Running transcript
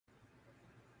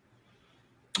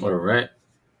All right.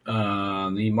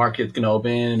 The market's going to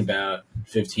open in about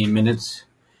 15 minutes.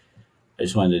 I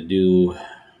just wanted to do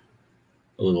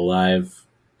a little live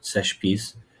sesh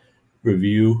piece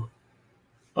review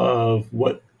of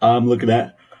what I'm looking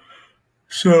at.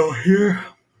 So here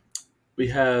we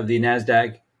have the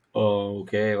NASDAQ.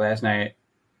 Okay, last night,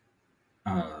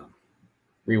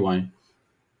 rewind.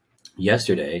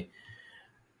 Yesterday,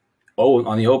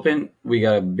 on the open, we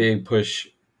got a big push,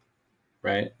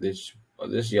 right? This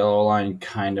yellow line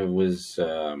kind of was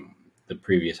the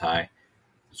previous high,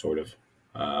 sort of.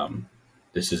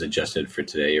 This is adjusted for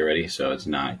today already, so it's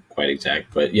not quite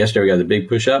exact. But yesterday we got the big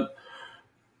push up.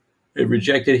 It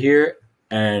rejected here,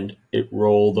 and it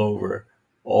rolled over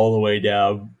all the way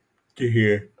down to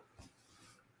here.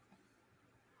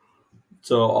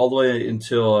 So all the way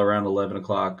until around 11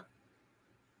 o'clock,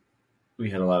 we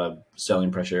had a lot of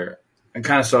selling pressure. I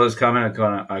kind of saw this coming.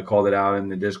 I called it out in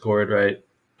the Discord, right?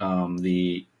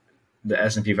 The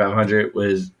S&P 500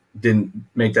 didn't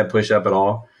make that push up at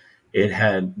all. It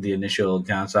had the initial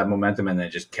downside momentum, and then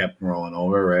it just kept rolling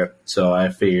over, right? So I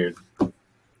figured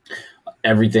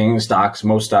most stocks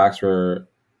were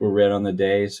red on the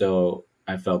day, so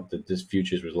I felt that this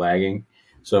futures was lagging.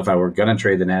 So if I were going to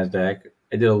trade the NASDAQ,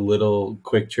 I did a little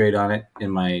quick trade on it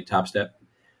in my Top Step,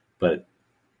 but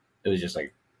it was just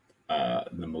like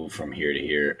the move from here to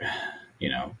here,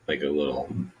 like a little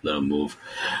move.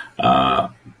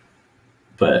 But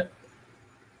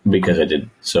because I did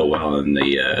so well in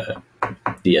the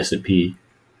S&P,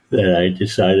 that I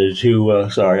decided to.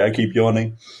 Sorry, I keep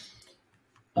yawning.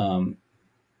 I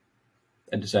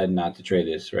decided not to trade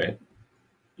this, right?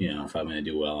 If I'm going to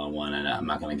do well on one, and I'm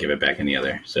not going to give it back in the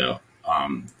other. So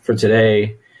for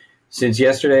today, since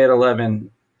yesterday at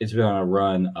 11, it's been on a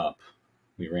run up.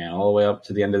 We ran all the way up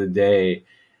to the end of the day,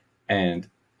 and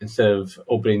instead of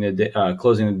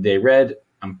closing the day red,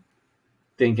 I'm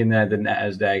thinking that the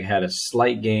NASDAQ had a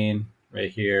slight gain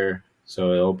right here.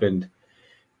 So it opened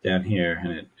down here,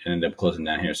 and it ended up closing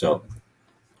down here. So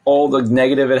all the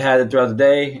negative it had throughout the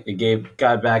day, it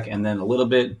got back, and then a little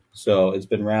bit. So it's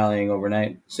been rallying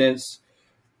overnight since.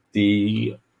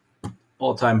 The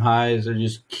all-time highs are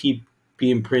just keep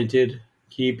being printed.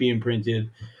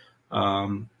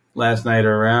 Last night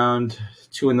around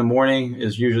 2 in the morning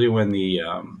is usually when the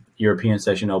European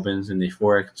session opens in the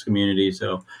Forex community.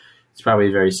 So it's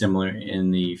probably very similar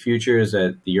in the futures,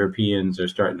 that the Europeans are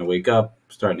starting to wake up,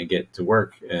 starting to get to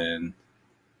work, and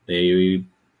they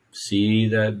see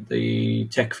that the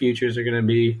tech futures are going to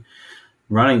be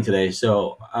running today.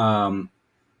 So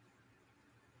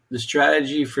the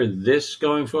strategy for this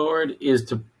going forward is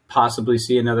to possibly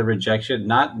see another rejection,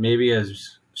 not maybe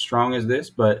as strong as this,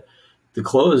 but the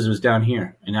close was down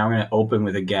here, and now we're going to open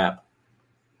with a gap,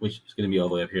 which is going to be all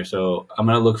the way up here. So I'm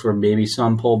going to look for maybe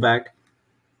some pullback,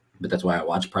 but that's why I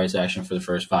watch price action for the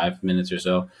first 5 minutes or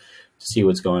so to see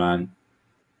what's going on.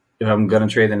 If I'm going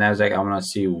to trade the NASDAQ, I want to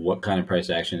see what kind of price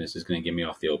action this is going to get me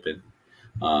off the open.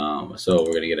 So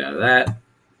we're going to get out of that,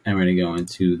 and we're going to go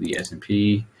into the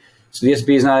S&P. So the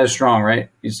S&P is not as strong, right?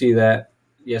 You see that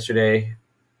yesterday,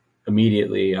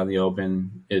 immediately on the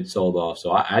open, it sold off.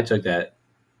 So I took the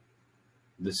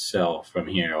sell from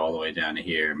here all the way down to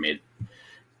here, made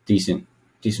decent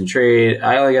trade.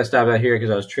 I only got stopped out here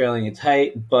because I was trailing it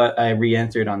tight, but I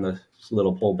re-entered on the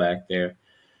little pullback there,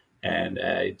 and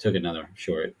I took another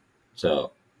short.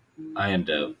 So I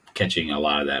ended up catching a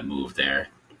lot of that move there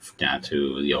down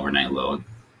to the overnight low.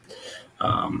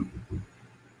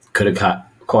 Could have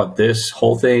caught this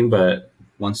whole thing, but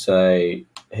once I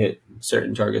hit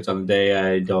certain targets on the day,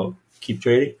 I don't keep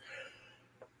trading.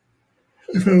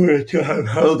 If I were to have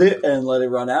held it and let it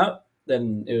run out,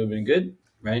 then it would have been good,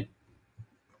 right?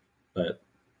 But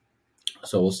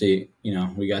so we'll see.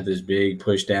 We got this big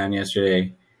push down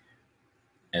yesterday.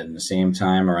 At the same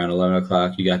time, around 11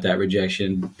 o'clock, you got that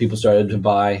rejection. People started to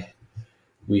buy.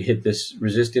 We hit this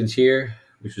resistance here,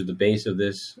 which was the base of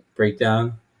this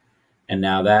breakdown. And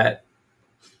now that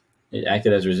it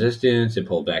acted as resistance, it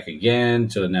pulled back again.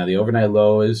 So now the overnight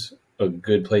low is a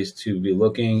good place to be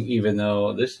looking, even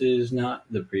though this is not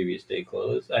the previous day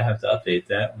close. I have to update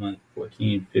that on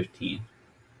 14:15.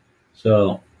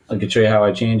 So I can show you how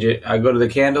I change it. I go to the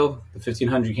candle, the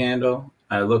 1500 candle.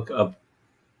 I look up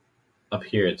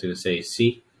here. It's going to say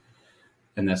C,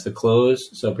 and that's the close.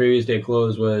 So previous day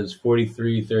close was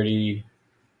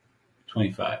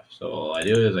 43.30.25. So all I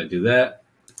do is I do that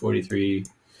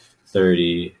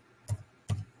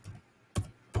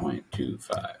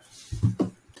 43.30.25.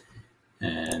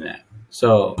 And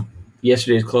so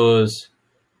yesterday's close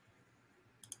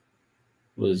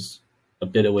was a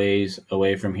bit of ways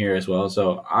away from here as well.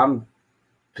 So I'm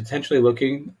potentially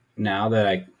looking now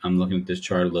that I'm looking at this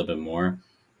chart a little bit more,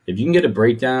 if you can get a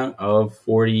breakdown of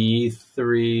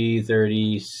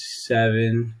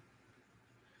 43.37,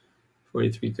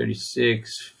 43.36,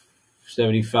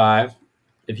 75,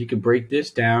 if you could break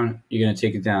this down, you're going to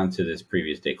take it down to this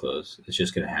previous day close. It's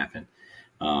just going to happen.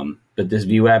 But this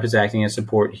VWAP is acting as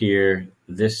support here.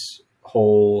 This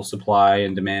whole supply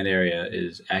and demand area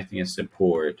is acting as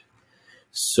support.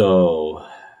 So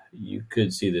you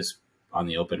could see this on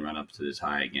the open run up to this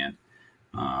high again.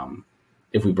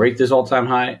 If we break this all-time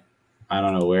high, I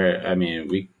don't know where. I mean,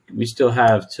 we still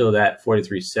have till that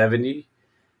 43.70,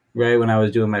 right? When I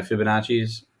was doing my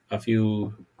Fibonacci's a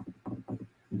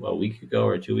week ago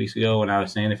or 2 weeks ago, when I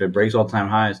was saying if it breaks all-time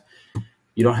highs,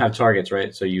 you don't have targets,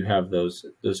 right? So you have those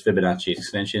Fibonacci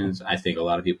extensions. I think a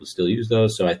lot of people still use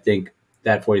those. So I think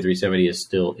that 43.70 is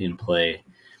still in play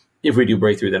if we do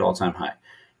break through that all-time high.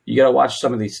 You got to watch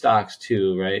some of these stocks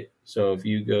too, right? So if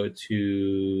you go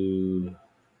to,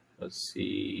 let's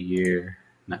see here,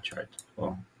 not charts.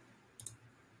 Well,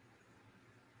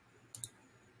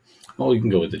 you can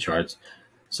go with the charts.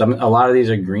 A lot of these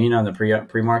are green on the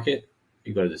pre-market.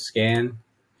 You go to the scan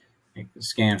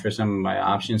for some of my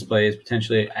options plays.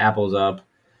 Potentially Apple's up.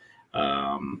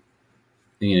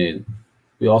 We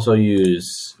also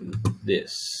use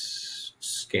this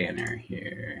scanner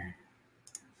here.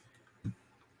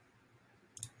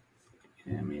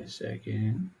 Give me a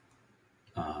second.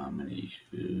 I'm going to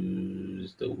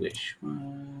use the Wish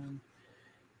one.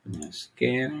 I'm going to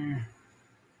scanner.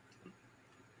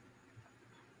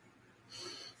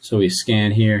 So we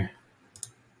scan here.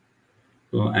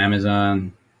 Go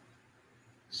Amazon.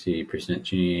 See percent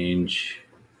change.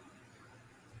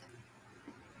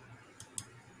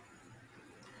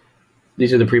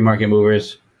 These are the pre-market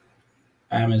movers.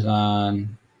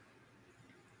 Amazon,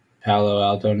 Palo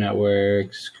Alto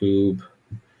Networks, Scoop,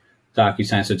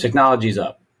 DocuSign. So technology's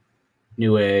up.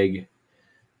 Newegg.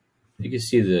 You can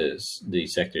see the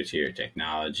sectors here: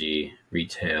 technology,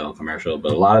 retail, commercial.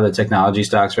 But a lot of the technology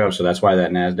stocks are up, so that's why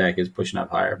that Nasdaq is pushing up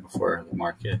higher before the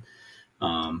market.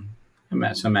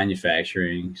 Some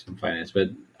manufacturing, some finance, but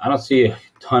I don't see a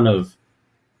ton of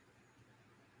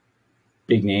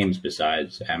big names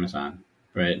besides Amazon,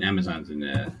 right? And Amazon's in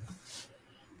a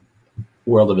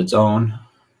world of its own.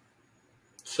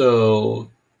 So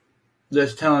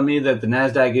that's telling me that the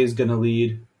Nasdaq is going to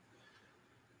lead,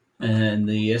 and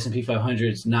the S&P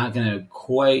 500 is not going to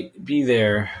quite be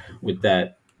there with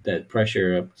that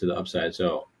pressure up to the upside.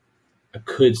 So I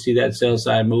could see that sell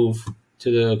side move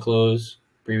to the close,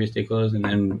 previous day close,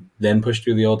 and then push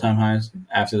through the all-time highs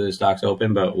after the stocks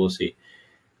open, but we'll see.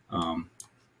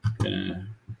 Gonna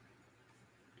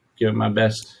give it my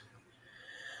best.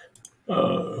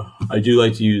 I do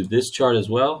like to use this chart as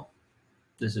well.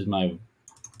 This is my,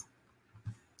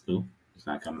 it's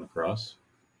not coming across.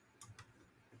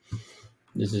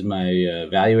 This is my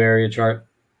value area chart.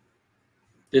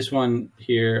 This one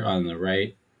here on the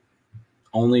right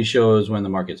only shows when the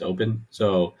market's open.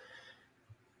 So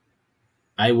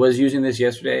I was using this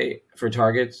yesterday for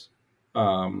targets.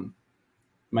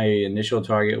 My initial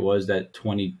target was that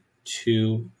 22.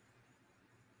 So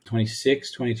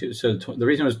the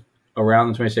reason it was around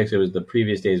the 26, it was the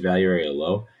previous day's value area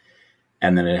low.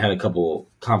 And then it had a couple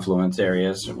confluence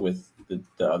areas with the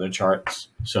other charts.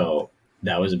 So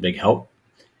that was a big help.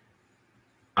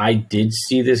 I did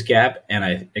see this gap, and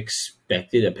I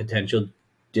expected a potential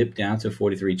dip down to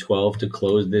 43.12 to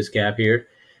close this gap here,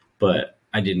 but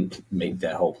I didn't make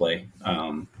that whole play.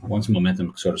 Once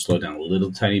momentum sort of slowed down a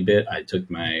little tiny bit, I took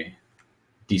my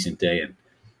decent day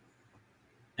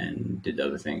and did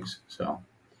other things. So,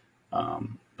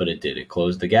 but it did. It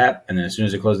closed the gap, and then as soon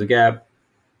as it closed the gap,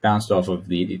 bounced off of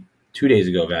the 2 days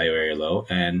ago value area low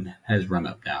and has run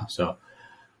up now. So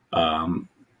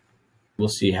we'll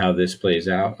see how this plays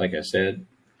out. Like I said,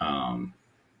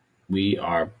 we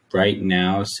are right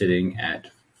now sitting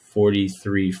at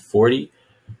 43.40.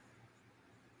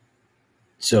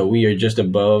 So we are just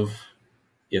above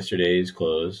yesterday's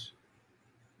close,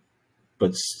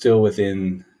 but still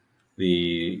within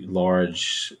the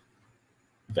large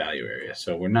value area.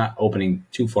 So we're not opening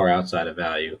too far outside of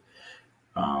value.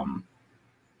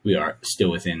 We are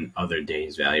still within other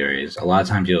days' value areas. A lot of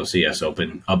times you'll see us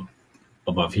open up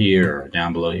above here or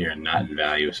down below here and not in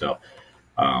value. So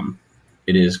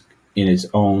it is in its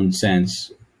own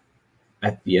sense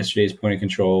at yesterday's point of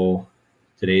control,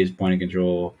 today's point of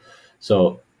control.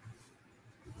 So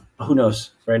who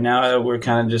knows? Right now we're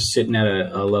kind of just sitting at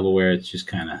a level where it's just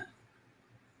kind of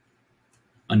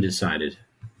undecided.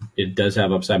 It does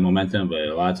have upside momentum, but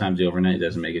a lot of times the overnight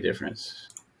doesn't make a difference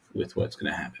with what's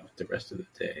going to happen with the rest of the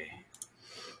day.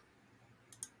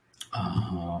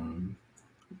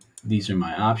 these are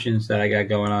my options that I got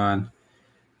going on.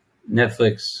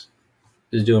 Netflix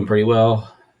is doing pretty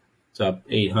well. It's up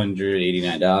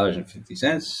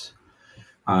 $889.50.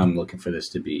 I'm looking for this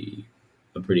to be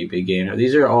a pretty big gainer.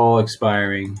 These are all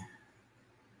expiring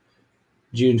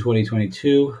June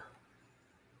 2022.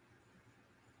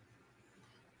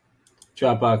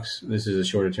 Dropbox, this is a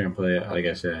shorter term play. Like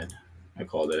I said, I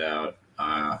called it out.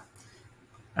 I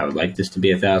would like this to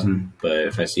be 1,000, but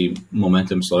if I see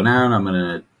momentum slow down, I'm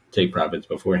gonna take profits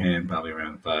beforehand, probably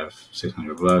around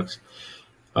 $500-600.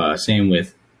 Same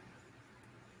with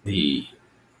the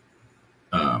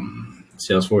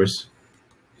Salesforce.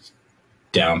 It's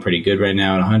down pretty good right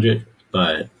now at 100,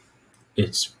 but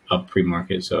it's up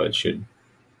pre-market, so it should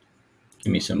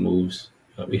give me some moves.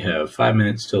 We have 5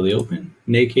 minutes till the open.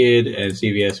 Naked and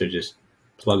CVS are just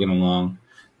plugging along.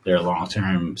 They're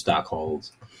long-term stock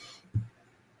holds.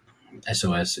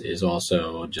 SOS is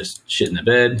also just shit in the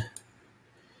bed.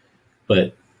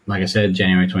 But like I said,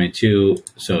 January 22,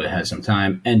 so it has some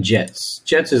time. And Jets.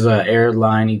 Jets is an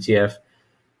airline ETF.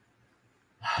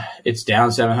 It's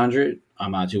down 700.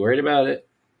 I'm not too worried about it.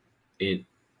 It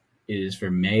is for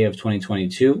May of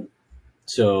 2022.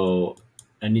 So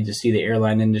I need to see the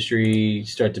airline industry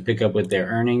start to pick up with their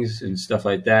earnings and stuff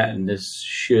like that. And this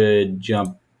should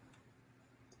jump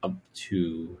up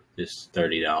to this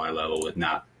 $30 level with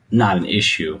not an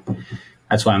issue.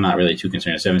 That's why I'm not really too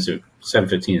concerned.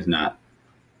 715 is not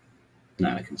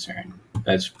a concern.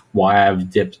 That's why I've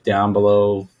dipped down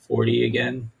below 40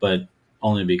 again, but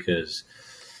only because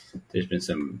there's been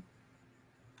some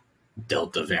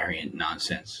Delta variant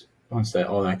nonsense. Once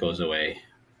all that goes away,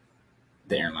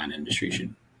 the airline industry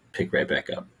should pick right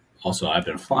back up. Also, I've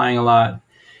been flying a lot,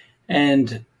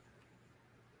 and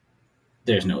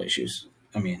there's no issues.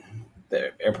 I mean,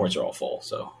 the airports are all full,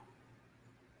 so.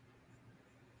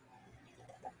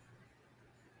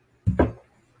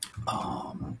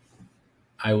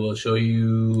 I will show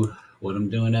you what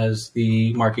I'm doing as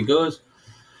the market goes.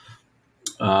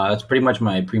 That's pretty much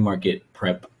my pre-market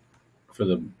prep for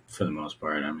the most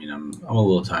part. I mean, I'm a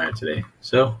little tired today,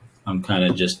 so I'm kind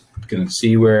of just gonna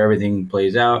see where everything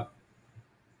plays out.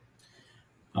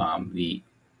 The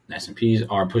S&Ps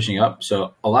are pushing up,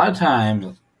 so a lot of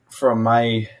times, from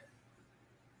my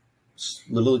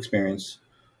little experience,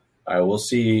 I will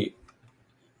see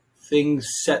things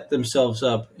set themselves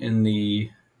up in the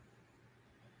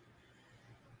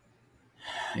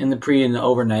pre and the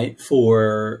overnight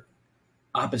for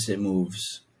opposite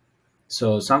moves.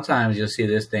 So sometimes you'll see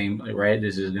this thing, right?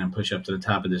 This is going to push up to the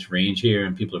top of this range here,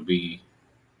 and people will be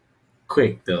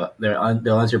quick. They'll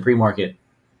enter pre-market,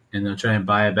 and they'll try and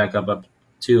buy it back up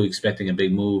to expecting a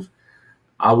big move.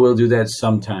 I will do that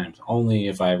sometimes, only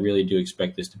if I really do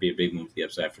expect this to be a big move to the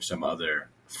upside for some other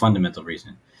fundamental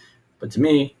reason. But to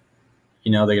me,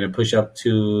 they're going to push up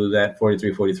to that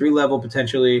 43 level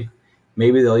potentially.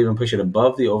 Maybe they'll even push it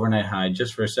above the overnight high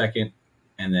just for a second,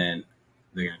 and then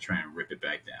they're going to try and rip it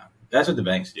back down. That's what the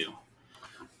banks do.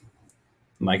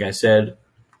 Like I said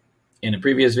in a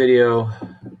previous video,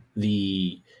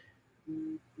 the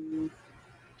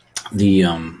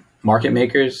market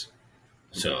makers,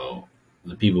 so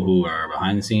the people who are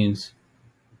behind the scenes,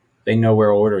 they know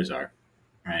where orders are,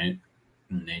 right?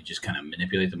 And they just kind of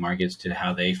manipulate the markets to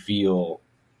how they feel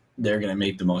they're going to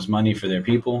make the most money for their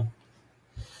people.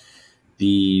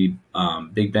 The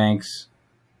big banks,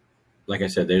 like I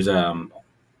said, there's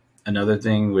another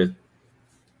thing with,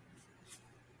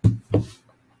 what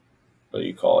do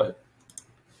you call it?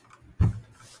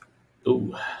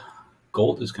 Ooh,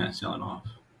 gold is kind of selling off.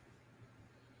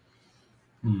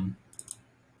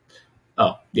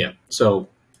 Oh, yeah. So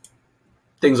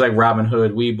things like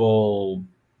Robinhood, Webull,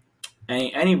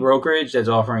 any brokerage that's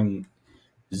offering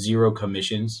 0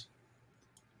 commissions,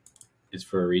 it's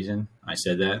for a reason. I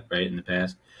said that right in the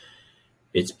past.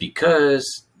 It's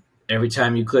because every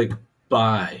time you click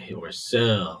buy or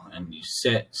sell and you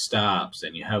set stops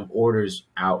and you have orders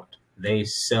out, they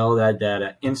sell that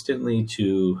data instantly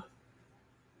to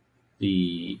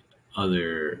the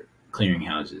other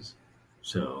clearinghouses.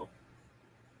 So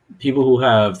people who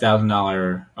have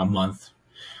 $1,000 a month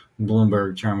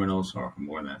Bloomberg terminals, or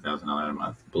more than $1,000 a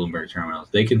month Bloomberg terminals,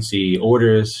 they can see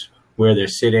orders, where they're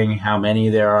sitting, how many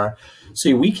there are.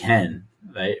 So we can,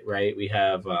 right? We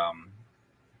have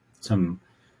some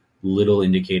little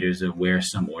indicators of where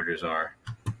some orders are.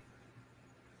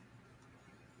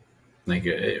 Like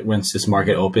once this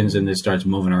market opens and this starts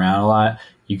moving around a lot,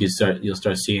 you'll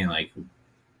start seeing like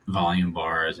volume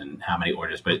bars and how many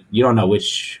orders, but you don't know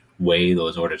which way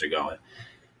those orders are going.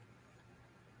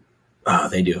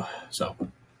 They do. So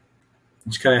you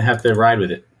just kind of have to ride with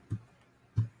it.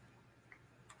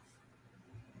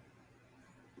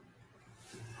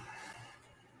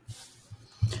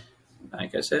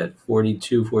 like I said,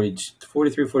 42, 42,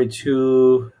 43,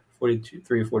 42,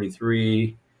 43,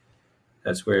 43.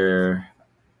 That's where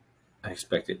I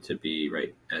expect it to be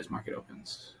right as market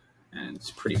opens. And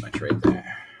it's pretty much right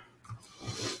there.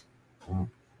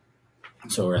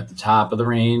 So we're at the top of the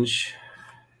range.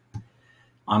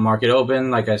 On market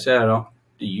open, like I said, I don't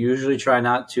usually try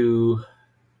not to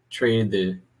trade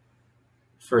the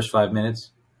first 5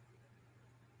 minutes.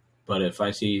 But if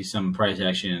I see some price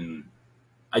action,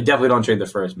 I definitely don't trade the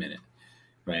first minute,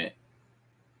 right?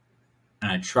 And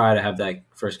I try to have that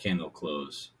first candle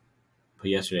close. But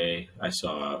yesterday I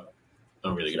saw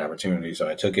a really good opportunity, so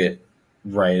I took it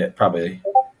right at probably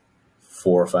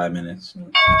 4 or 5 minutes.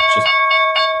 And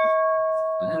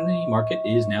the market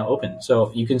is now open.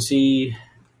 So you can see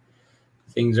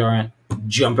things aren't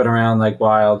jumping around like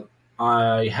wild.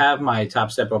 I have my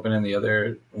Top Step open in the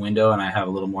other window, and I have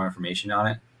a little more information on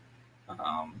it.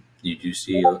 You do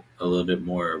see a little bit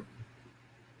more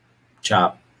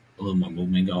chop, a little more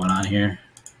movement going on here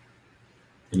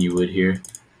than you would here.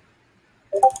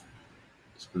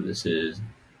 So this is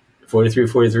 43,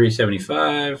 43,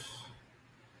 75.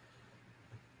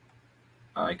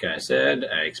 Like I said,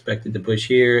 I expected to push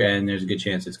here, and there's a good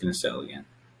chance it's going to sell again.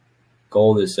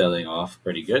 Gold is selling off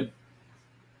pretty good,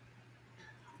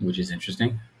 which is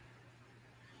interesting.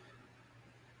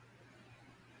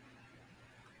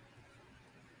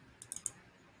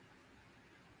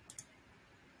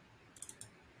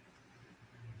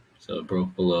 So it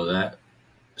broke below that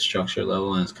structure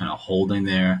level, and it's kind of holding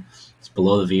there. It's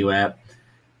below the VWAP.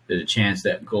 There's a chance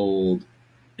that gold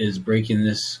is breaking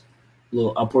this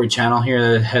little upward channel here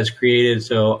that it has created.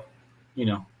 So,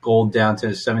 gold down to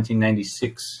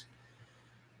 1796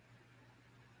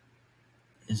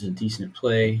 is a decent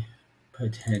play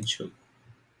potential.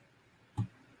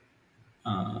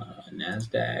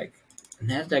 NASDAQ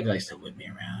likes to whip me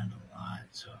around a lot.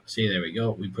 So see, there we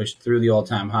go. We pushed through the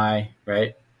all-time high,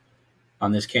 right,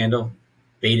 on this candle.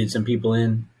 Baited some people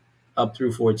in up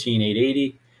through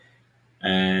 14,880.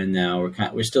 And now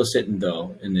we're still sitting,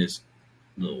 though, in this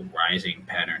little rising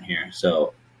pattern here.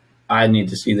 So I need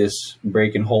to see this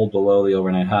break and hold below the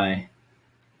overnight high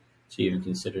to even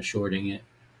consider shorting it.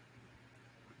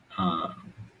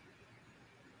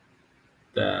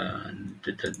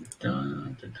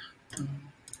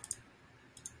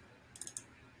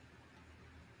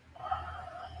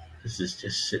 This is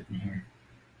just sitting here.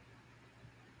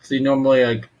 See, normally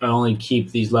I only keep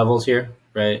these levels here,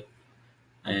 right?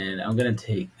 And I'm going to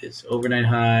take this overnight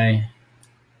high,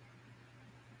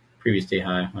 previous day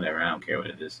high, whatever. I don't care what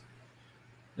it is.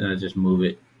 Then I'll just move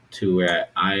it to where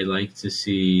I like to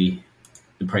see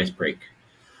the price break.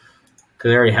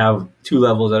 Because I already have two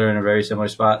levels that are in a very similar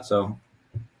spot. So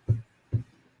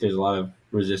there's a lot of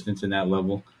resistance in that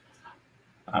level.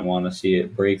 I want to see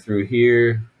it break through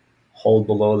here, hold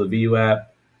below the VWAP.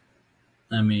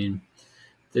 I mean,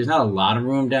 there's not a lot of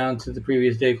room down to the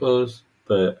previous day close,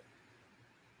 but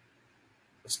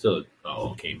still,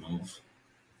 okay move.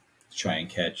 Let's try and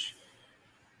catch.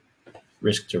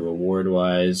 Risk to reward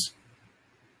wise,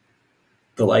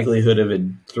 the likelihood of it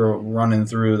running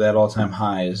through that all-time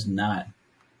high is not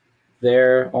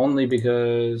there, only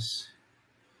because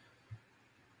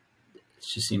it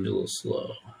just seems a little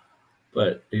slow,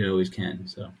 but it always can.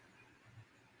 So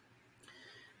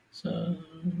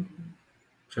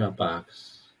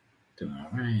Dropbox doing all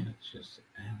right. Let's just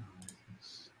analyze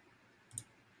this.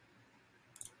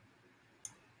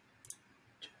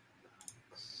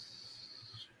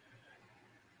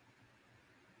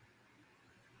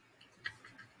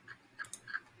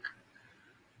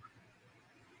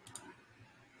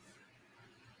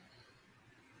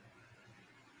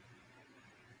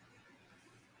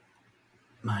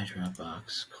 My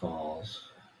Dropbox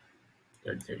calls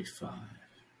 3035.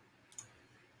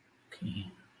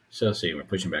 Okay. So see, we're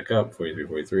pushing back up, 43,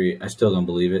 43. I still don't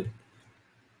believe it.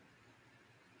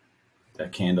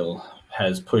 That candle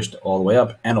has pushed all the way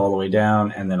up and all the way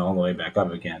down and then all the way back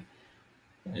up again.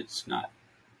 It's not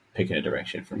picking a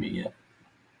direction for me yet.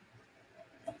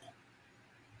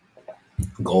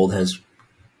 Gold has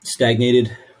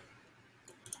stagnated.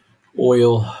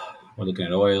 Oil, we're looking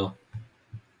at oil,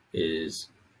 is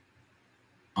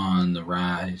on the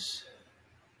rise.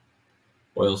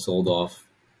 Oil sold off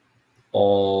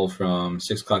all from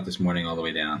 6 o'clock this morning all the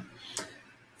way down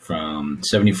from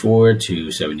 74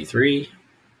 to 73.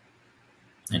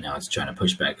 And now it's trying to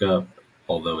push back up,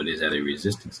 although it is at a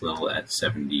resistance level at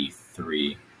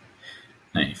 73,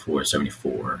 94,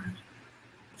 74,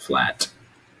 flat.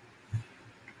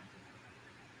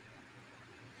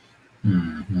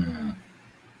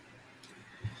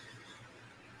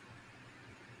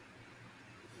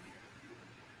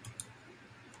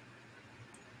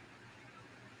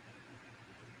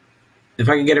 If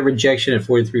I can get a rejection at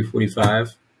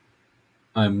 43.45,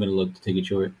 I'm going to look to take it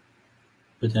short,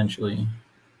 potentially.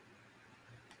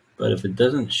 But if it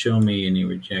doesn't show me any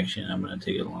rejection, I'm going to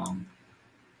take it long.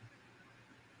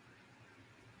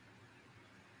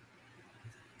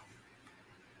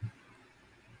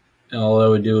 And all I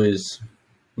would do is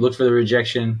look for the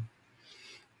rejection,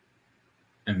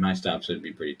 and my stops would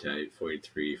be pretty tight,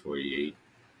 43, 48,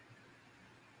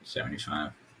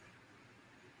 75.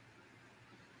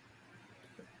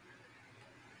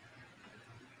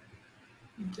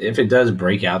 If it does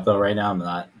break out, though, right now, I'm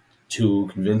not too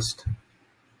convinced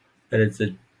that it's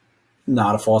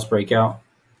not a false breakout.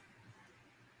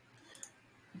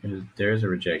 There's a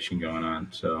rejection going on,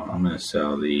 so I'm going to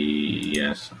sell the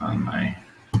yes on my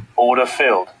order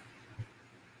filled.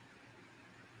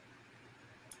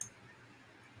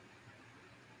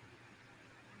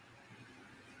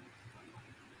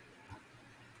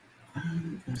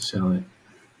 Sell it.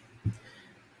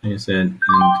 Like I said, and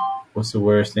what's the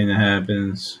worst thing that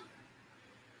happens?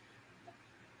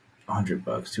 $100,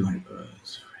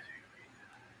 $200.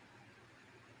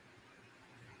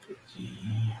 50.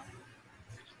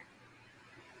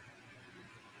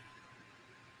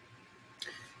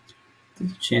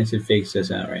 There's a chance it fakes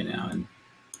us out right now and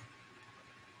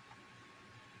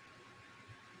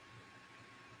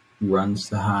runs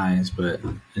the highs, but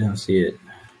I don't see it.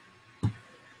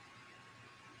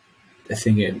 I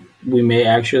think we may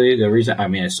actually, the reason,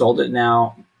 I sold it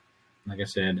now. Like I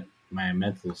said, my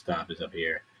mental stop is up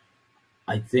here.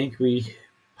 I think we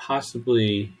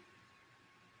possibly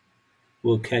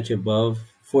will catch above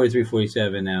 43,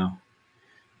 47 now.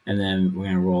 And then we're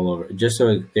going to roll over. Just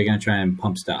so they're going to try and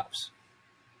pump stops.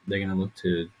 They're going to look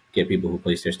to get people who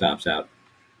place their stops out.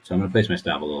 So I'm going to place my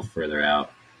stop a little further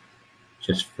out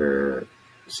just for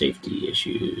safety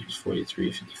issues.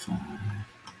 43, 55.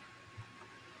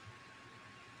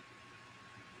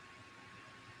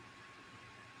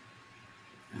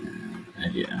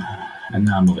 Yeah, and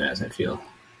now I'll move it as I feel.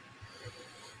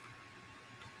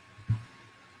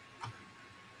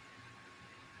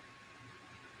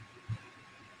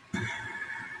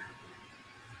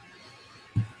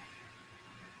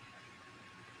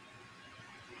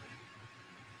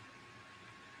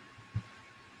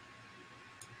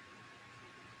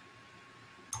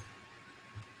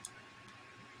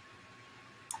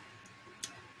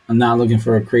 I'm not looking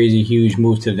for a crazy huge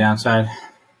move to the downside.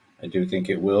 I do think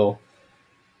it will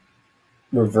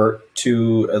revert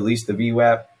to at least the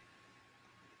VWAP,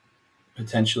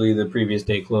 potentially the previous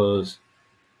day close.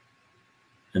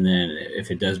 And then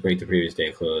if it does break the previous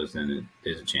day close, then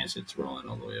there's a chance it's rolling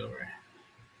all the way over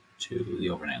to the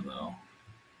overnight low,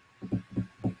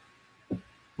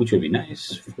 which would be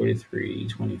nice.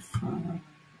 43.25.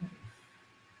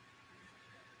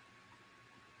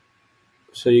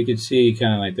 So you can see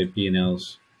kind of like the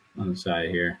P&Ls on the side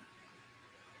here.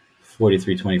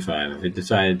 43.25. If it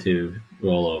decided to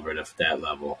roll over to that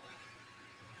level,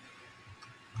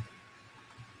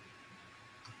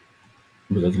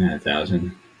 we're looking at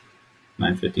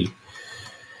 1,950.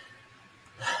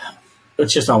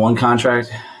 It's just on one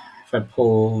contract. If I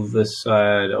pull this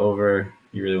side over,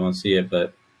 you really won't see it,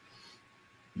 but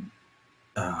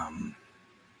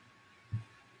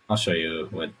I'll show you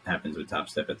what happens with Top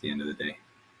Step at the end of the day.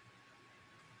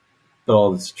 But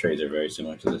all these trades are very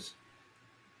similar to this,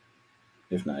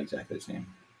 if not exactly the same.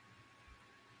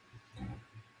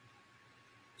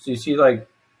 So you see, like,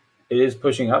 it is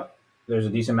pushing up. There's a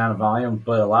decent amount of volume,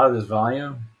 but a lot of this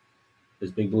volume,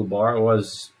 this big blue bar,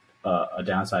 was a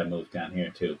downside move down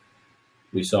here too.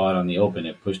 We saw it on the open.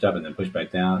 It pushed up and then pushed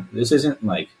back down. This isn't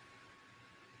like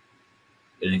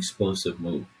an explosive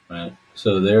move, right?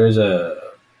 So there is a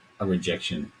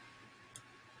rejection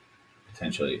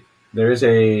potentially. There is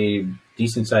a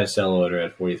decent sized sell order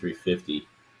at 43.50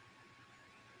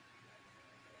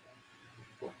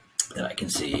 that I can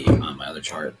see on my other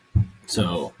chart.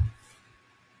 So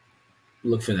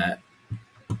look for that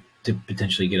to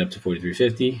potentially get up to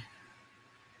 43.50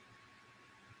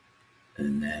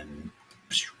 and then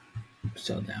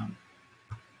sell down.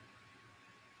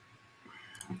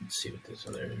 Let's see what this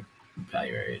other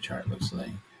value area chart looks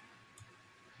like.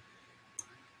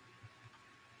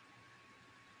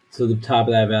 So the top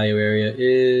of that value area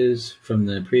is from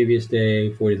the previous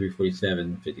day,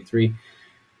 43.47, 53.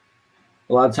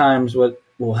 A lot of times what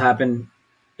will happen,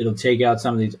 it'll take out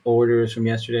some of these orders from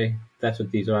yesterday. That's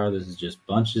what these are. This is just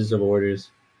bunches of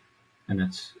orders. And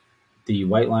that's the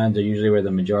white lines are usually where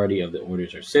the majority of the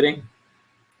orders are sitting.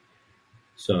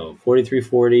 So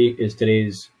 43.40 is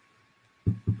today's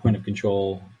point of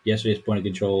control. Yesterday's point of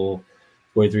control,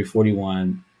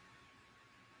 43.41.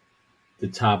 the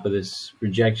top of this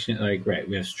rejection. Like, right,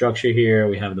 we have structure here.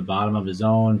 We have the bottom of the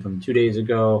zone from 2 days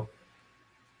ago.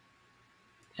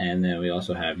 And then we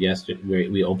also have yesterday,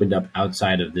 we opened up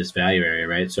outside of this value area,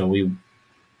 right? So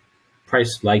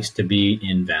price likes to be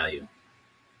in value.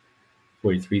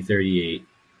 43.38,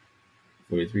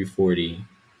 43.40.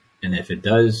 And if it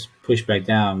does push back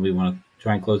down, we want to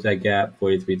try and close that gap,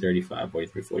 43.35,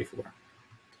 43.44.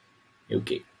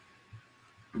 Okay.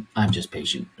 I'm just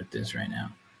patient with this right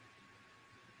now.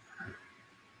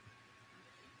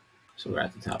 So we're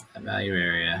at the top of that value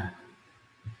area.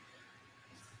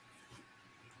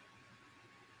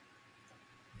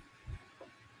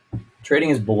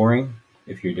 Trading is boring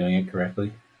if you're doing it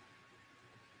correctly.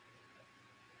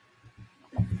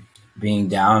 Being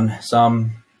down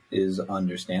some is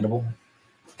understandable.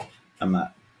 I'm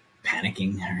not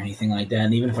panicking or anything like that.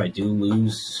 And even if I do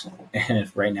lose, and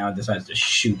if right now it decides to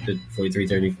shoot to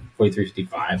 43.30,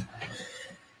 43.55,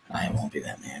 I won't be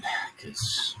that mad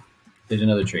because there's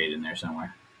another trade in there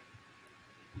somewhere.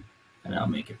 And I'll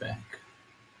make it back.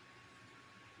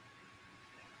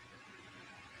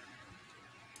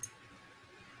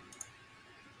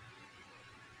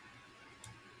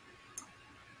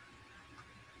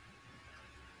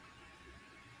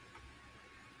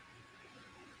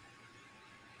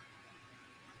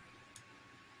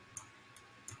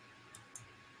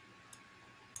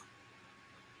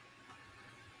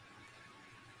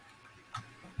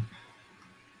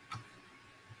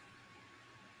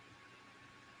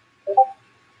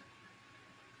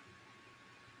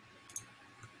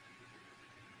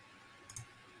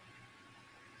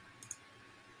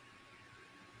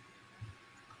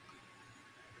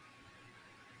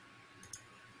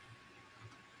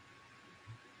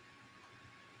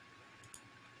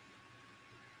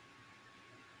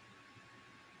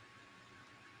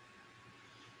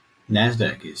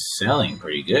 NASDAQ is selling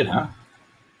pretty good, huh?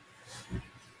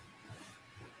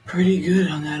 Pretty good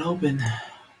on that open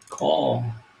call.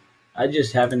 I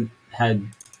just haven't had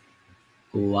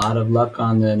a lot of luck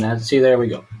on the NASDAQ. See, there we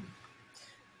go.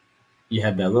 You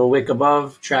have that little wick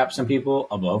above, trap some people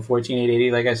above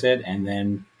 14,880, like I said, and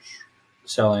then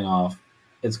selling off.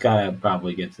 It's got to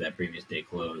probably get to that previous day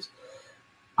close.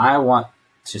 I want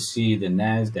to see the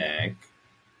NASDAQ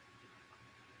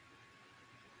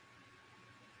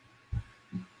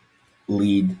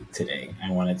lead today.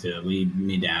 I want it to lead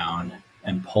me down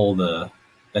and pull the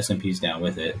S&Ps down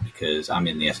with it because I'm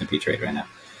in the S&P trade right now.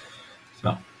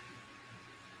 So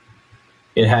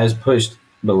it has pushed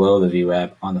below the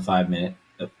VWAP on the 5 minute.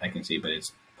 I can see, but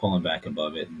it's pulling back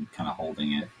above it and kind of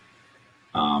holding it.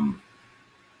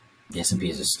 The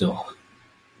S&Ps is still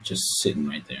just sitting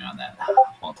right there on that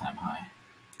all-time high.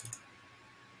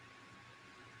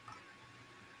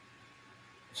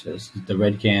 So this is the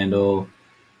red candle.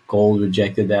 Gold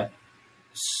rejected that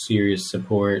serious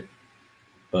support,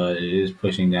 but it is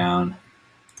pushing down.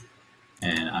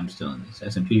 And I'm still in this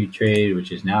S&P trade,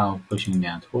 which is now pushing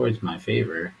down towards my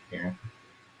favor here.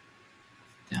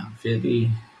 Down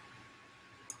 50.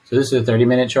 So this is a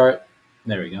 30-minute chart.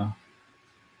 There we go.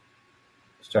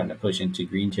 Starting to push into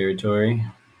green territory.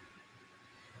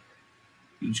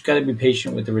 You just got to be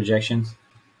patient with the rejections.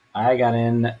 I got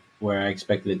in where I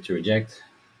expected it to reject.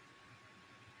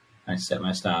 I set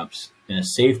my stops in a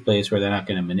safe place where they're not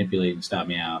going to manipulate and stop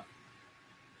me out.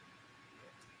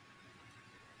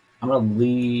 I'm going to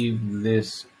leave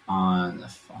this on the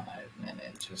 5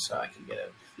 minute just so I can get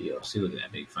a feel. See, look at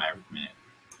that big 5 minute.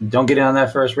 Don't get in on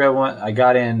that first red one. I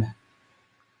got in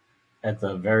at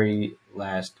the very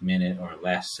last minute or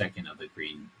last second of the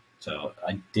green. So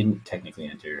I didn't technically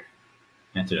enter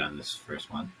on this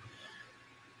first one.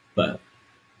 But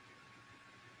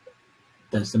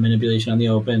that's the manipulation on the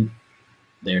open.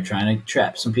 They're trying to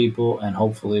trap some people, and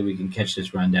hopefully we can catch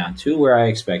this run down to where I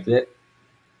expected it.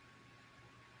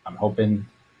 I'm hoping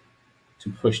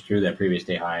to push through that previous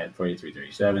day high at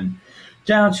 43.37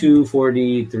 down to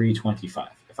 43.25.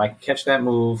 If I can catch that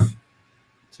move,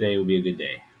 today will be a good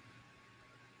day.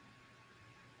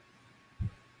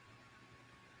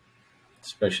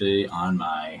 Especially on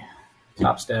my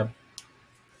top step.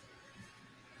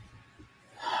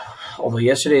 Although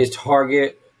yesterday's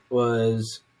target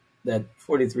was that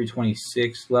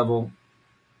 43.26 level,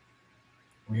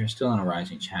 we are still on a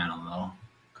rising channel though.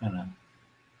 Kind of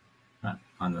not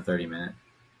on the 30 minute.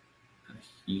 Not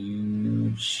a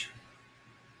huge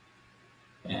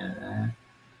and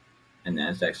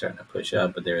NASDAQ starting to push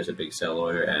up, but there is a big sell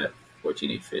order at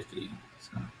 14,850.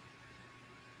 So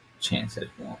chance that it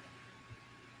won't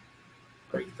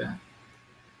break that.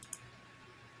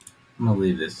 I'm gonna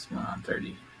leave this one on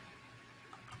 30.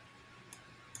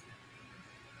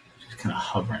 Just kind of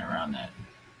hovering around that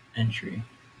entry.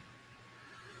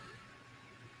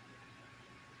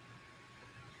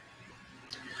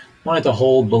 Want it to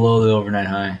hold below the overnight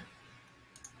high.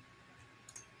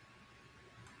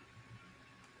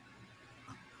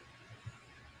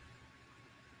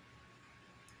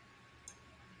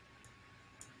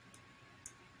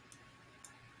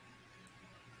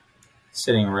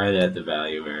 Sitting right at the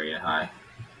value area high.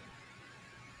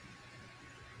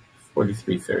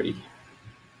 43.30.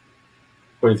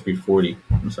 43.40,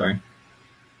 I'm sorry,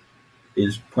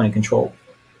 is point of control.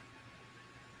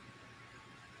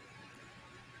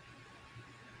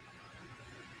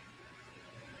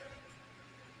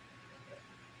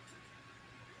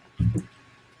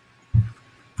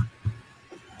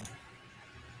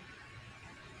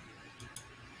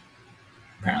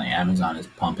 Apparently Amazon is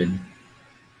pumping.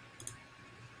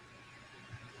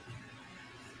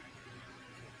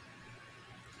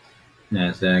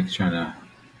 NASDAQ's trying to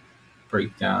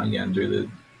break down again through the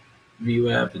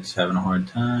VWAP. It's having a hard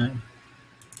time.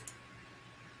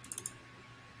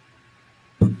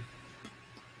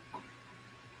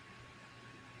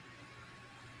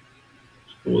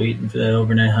 Waiting for that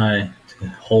overnight high to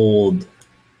hold.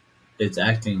 It's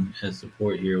acting as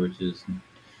support here, which is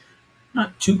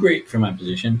not too great for my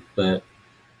position, but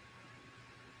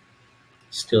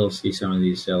still see some of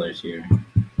these sellers here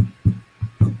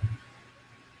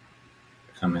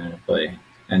coming into play.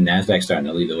 And NASDAQ's starting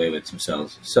to lead the way with some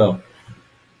sells. So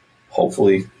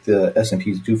hopefully the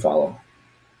S&Ps do follow.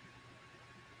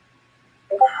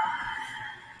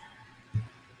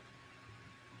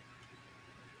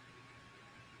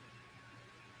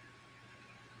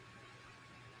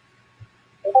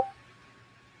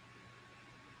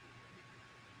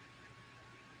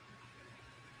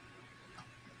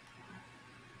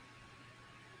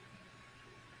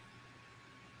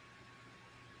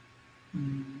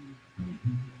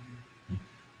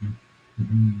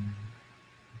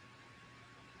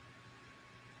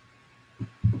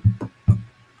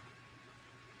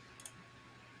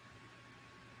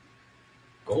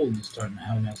 Gold is starting to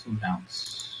have a nice little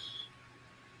bounce.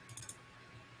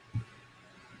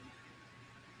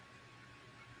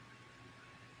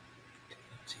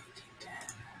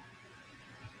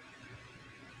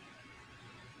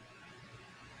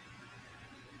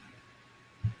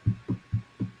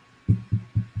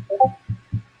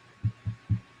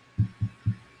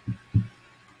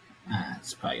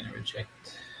 It's probably going to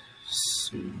reject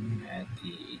soon at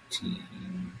the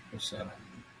 18.07.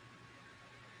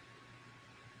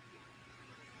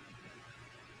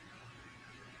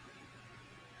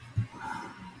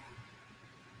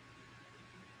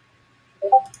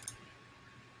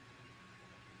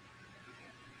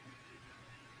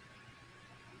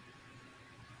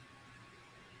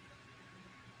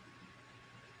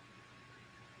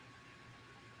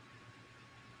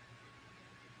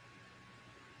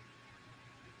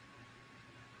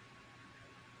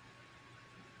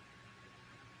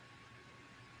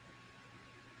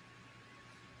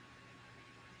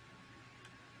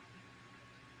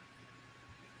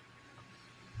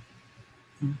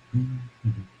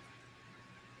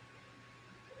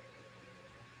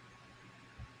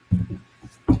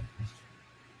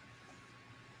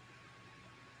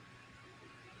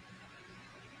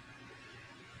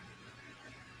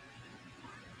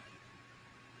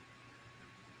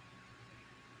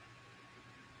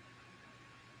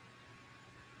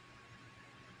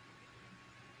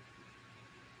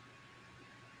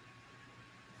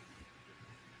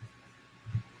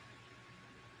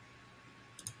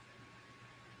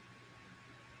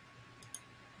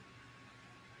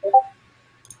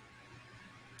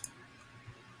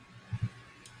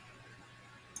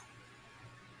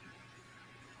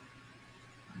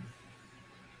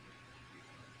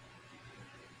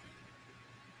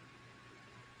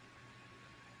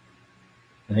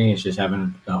 I think it's just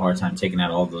having a hard time taking out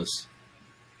all those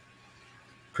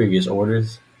previous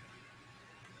orders.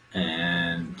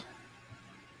 And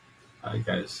I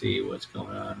gotta see what's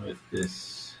going on with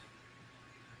this.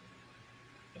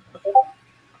 I'm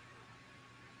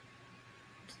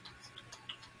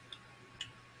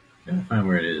gonna find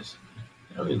where it is.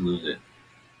 I always lose it.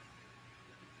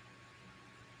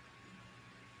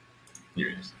 Here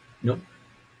it is. Nope.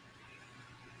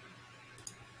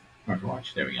 Market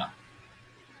watch. There we go.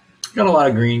 Got a lot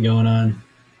of green going on.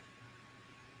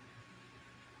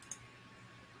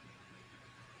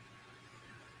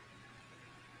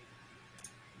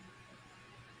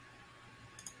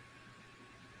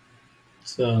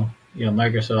 So,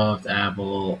 Microsoft,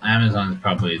 Apple, Amazon is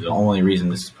probably the only reason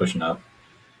this is pushing up.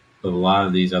 But a lot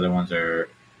of these other ones are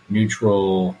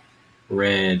neutral,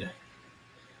 red.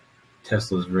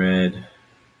 Tesla's red.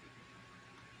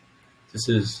 This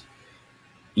is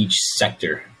each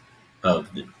sector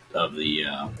of the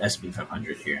S&P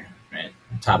 500 here. right?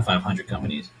 Top 500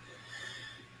 companies.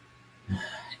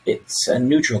 It's a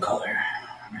neutral color,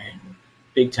 right?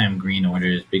 Big time green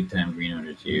orders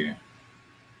here.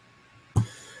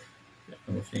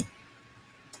 We'll see.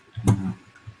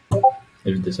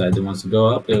 If it decides it wants to go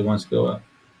up, it wants to go up.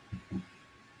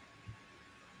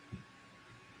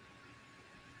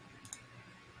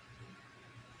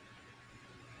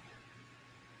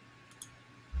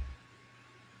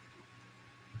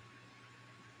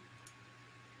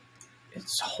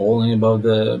 It's holding above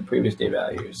the previous day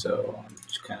value, so I'm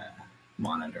just kind of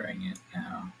monitoring it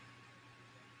now.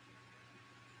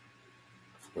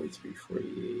 43,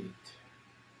 48.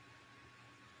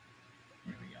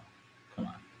 There we go. Come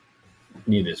on. I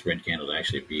need this red candle to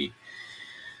actually be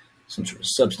some sort of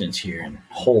substance here and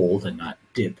hold and not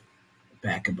dip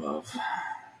back above.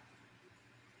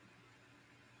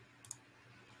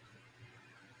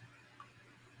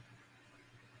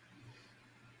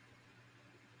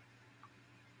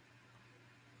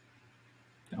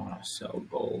 Don't want to sell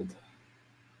gold.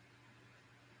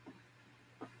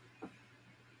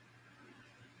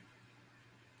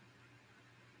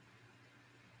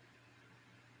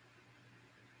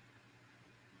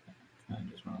 I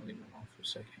just want to leave it alone for a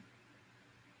second.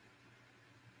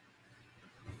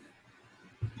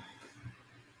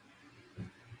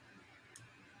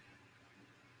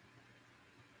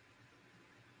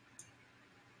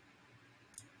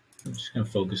 I'm just going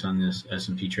to focus on this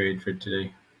S&P trade for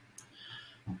today.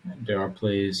 There are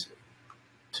plays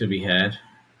to be had.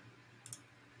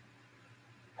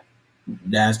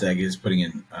 NASDAQ is putting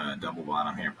in a double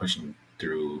bottom here, pushing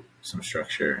through some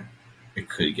structure. It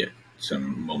could get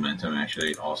some momentum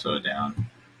actually also down,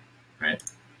 right?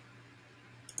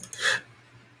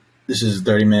 This is a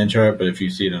 30-minute chart, but if you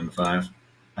see it on the 5,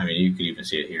 I mean, you could even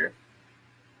see it here.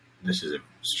 This is a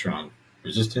strong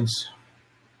resistance.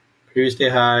 Previous day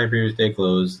high, previous day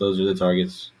close. Those are the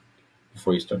targets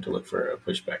before you start to look for a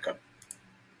push back up.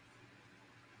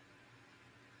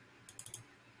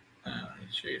 Let me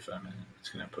show you 5 minutes. It's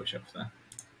going to push up that.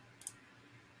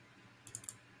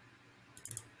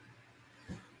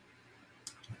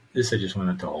 This I just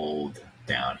wanted to hold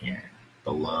down here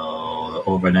below the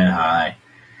overnight high.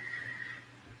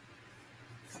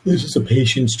 This is a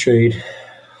patience trade.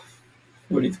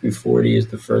 43.40 is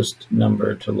the first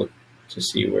number to look to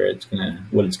see where it's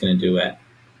what it's gonna do at.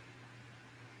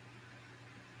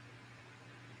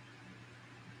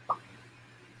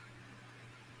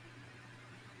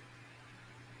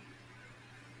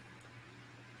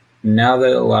 Now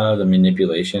that a lot of the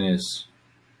manipulation it's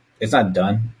not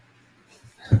done,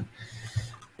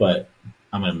 but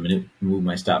I'm gonna move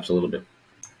my stops a little bit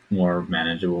more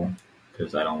manageable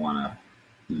because I don't want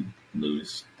to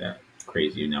lose that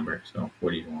crazy number. So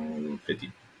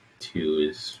 41.52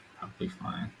 is probably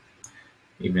fine.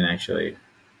 Even actually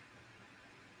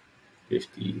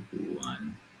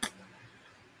 51.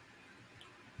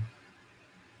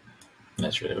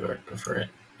 That's really where I prefer it.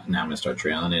 Now I'm going to start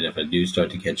trailing it. If I do start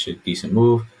to catch a decent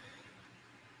move,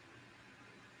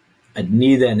 I'd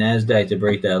need that NASDAQ to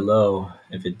break that low.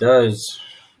 If it does,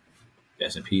 the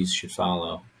S&Ps should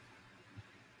follow.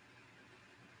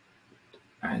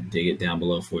 I'd dig it down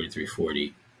below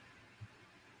 43.40.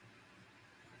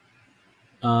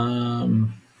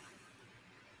 I'm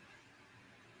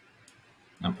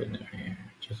putting it right here,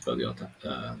 just above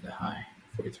the high,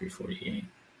 43.48.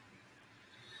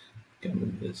 Gonna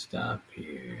move the stop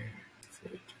here,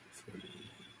 43.40.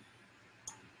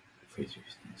 43,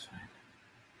 that's fine.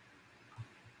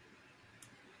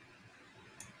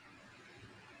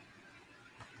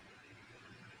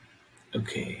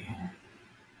 Okay.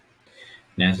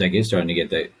 NASDAQ is starting to get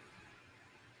that,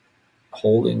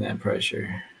 holding that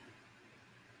pressure.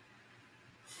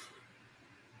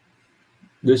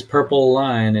 This purple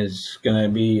line is going to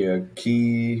be a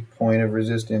key point of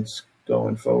resistance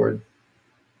going forward.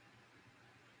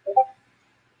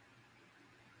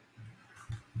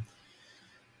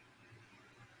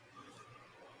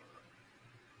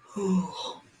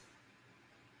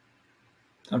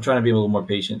 I'm trying to be a little more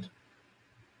patient.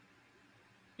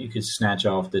 You could snatch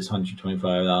off this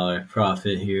 $125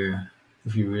 profit here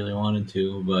if you really wanted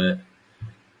to, but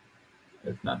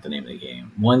that's not the name of the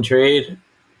game. One trade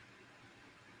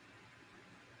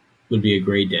would be a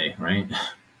great day, right?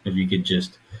 If you could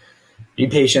just be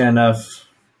patient enough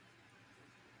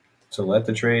to let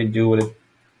the trade do what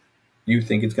you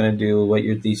think it's going to do, what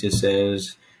your thesis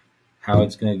says, how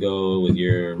it's going to go with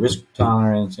your risk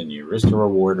tolerance and your risk to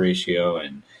reward ratio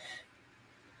and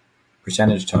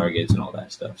percentage targets and all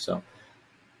that stuff. So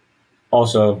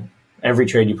also, every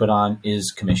trade you put on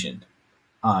is commissioned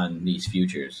on these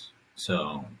futures.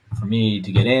 So for me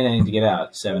to get in, I need to get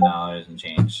out $7 and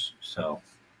change. So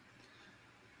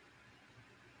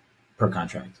per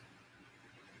contract.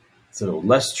 So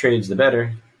less trades, the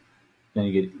better. Then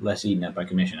you get less eaten up by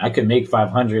commission. I could make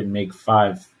 500 and make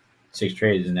 6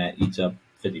 trades, and that eats up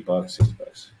 $50, $60.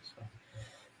 So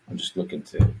I'm just looking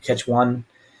to catch one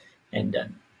and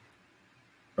done.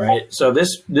 Right. So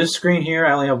this screen here,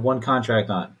 I only have one contract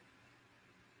on.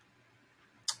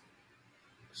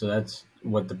 So that's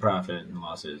what the profit and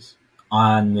loss is.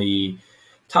 On the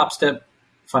Top Step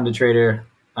funded trader,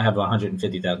 I have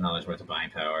 $150,000 worth of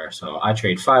buying power. So I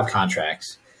trade 5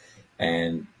 contracts,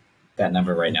 and that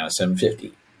number right now is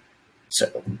 750.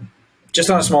 So just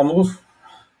on a small move,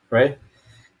 right?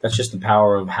 That's just the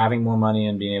power of having more money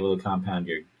and being able to compound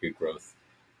your growth.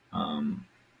 Man,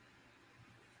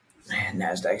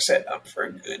 NASDAQ set up for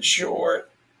a good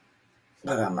short,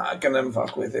 but I'm not going to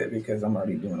fuck with it because I'm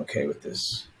already doing okay with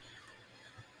this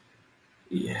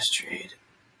ES trade.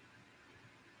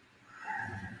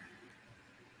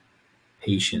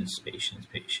 Patience.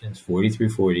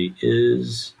 43.40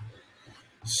 is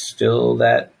still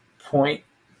that point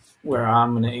where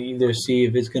I'm going to either see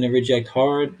if it's going to reject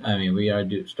hard. I mean, we are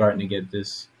starting to get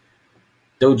this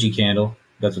doji candle.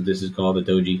 That's what this is called, a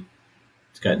doji.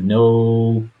 It's got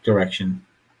no direction.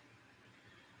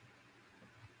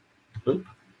 Oop.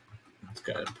 It's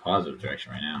got a positive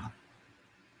direction right now.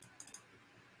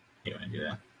 You want to do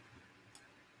that?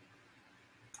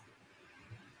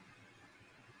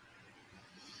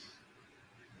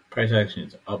 Price action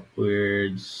is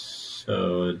upwards.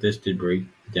 So this did break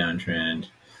the downtrend.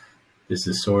 This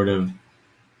is sort of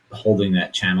holding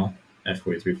that channel at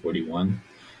 43.41.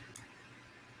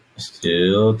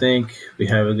 Still think we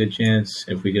have a good chance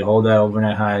if we could hold that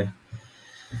overnight high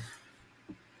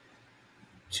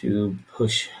to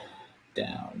push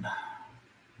down.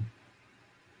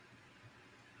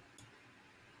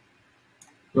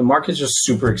 The market's just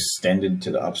super extended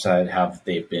to the upside, how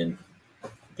they've been.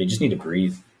 They just need to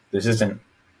breathe. This isn't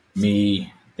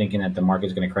me thinking that the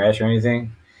market's going to crash or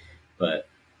anything, but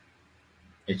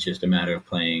it's just a matter of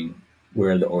playing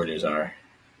where the orders are.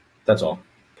 That's all.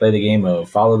 Play the game of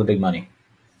follow the big money.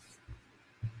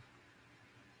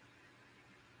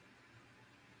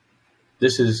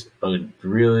 This is a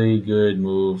really good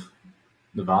move.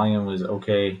 The volume was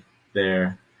okay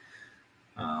there.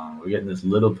 We're getting this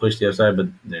little push to the upside, but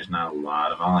there's not a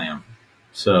lot of volume.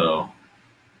 So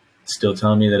it's still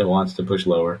telling me that it wants to push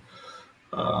lower.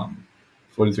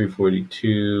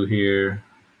 43.42 here.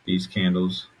 These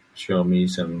candles show me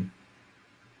some.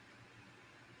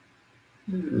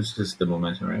 This is the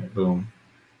momentum, right? Boom,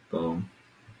 boom.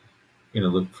 You're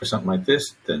going to look for something like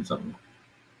this, then something.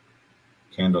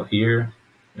 Candle here,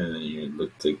 and then you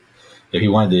look to, if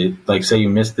you wanted to, like, say you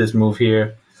missed this move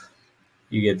here,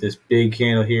 you get this big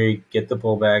candle here, you get the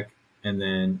pullback, and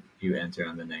then you enter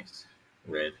on the next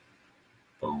red.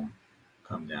 Boom.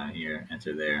 Come down here,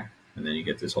 enter there, and then you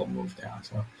get this whole move down.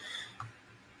 So,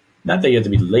 not that you have to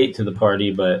be late to the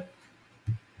party, but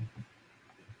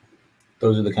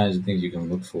those are the kinds of things you can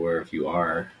look for if you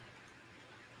are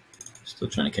still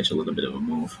trying to catch a little bit of a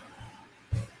move.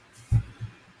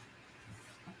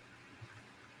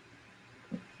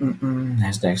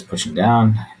 NASDAQ's pushing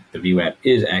down. The VWAP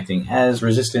is acting as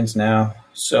resistance now.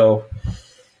 So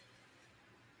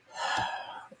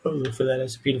I'll look for that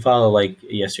S&P to follow like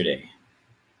yesterday.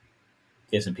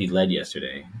 The S&P led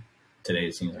yesterday. Today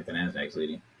it seems like the NASDAQ's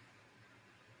leading.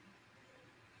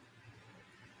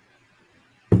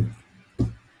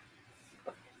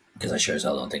 Because I sure as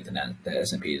hell don't think the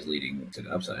S&P is leading to the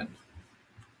upside.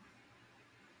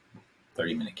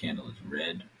 30-minute candle is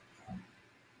red.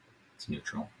 It's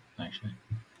neutral, actually.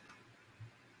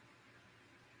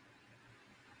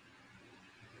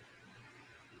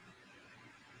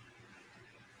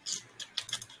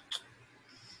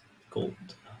 Gold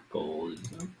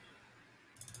is up.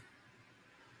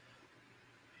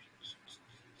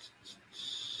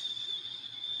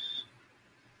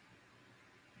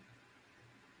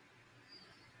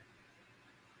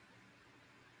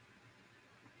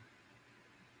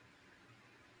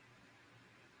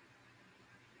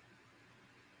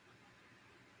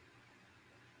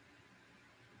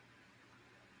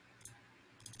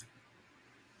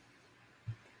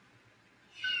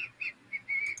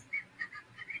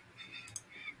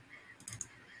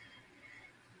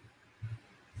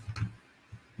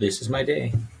 This is my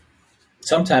day.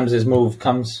 Sometimes this move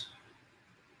comes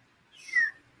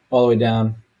all the way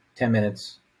down, 10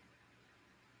 minutes,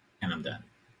 and I'm done.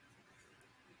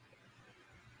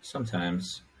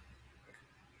 Sometimes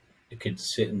it could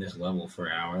sit in this level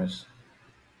for hours.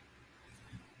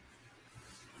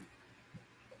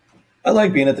 I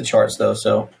like being at the charts though,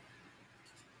 so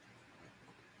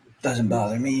it doesn't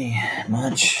bother me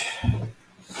much.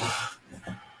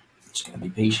 Just gotta be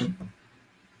patient.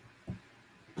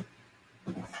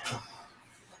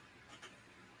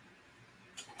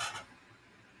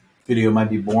 Video might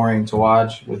be boring to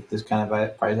watch with this kind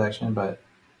of price action, but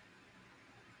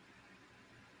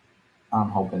I'm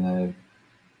hoping that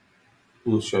it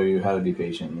will show you how to be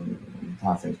patient and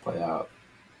how things play out.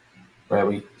 Right,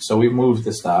 we moved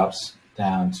the stops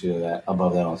down to that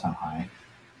above that all-time high.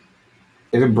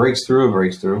 If it breaks through, it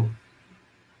breaks through.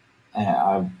 And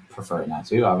I prefer it not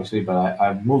to, obviously, but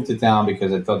I moved it down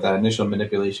because I thought that initial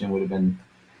manipulation would have been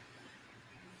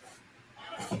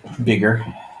bigger.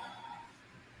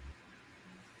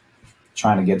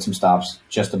 Trying to get some stops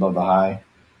just above the high.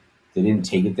 They didn't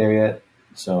take it there yet,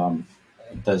 so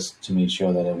it does to me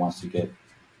show that it wants to get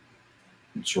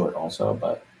short also,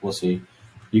 but we'll see.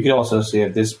 You could also see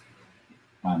if this,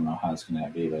 I don't know how it's going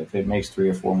to be, but if it makes 3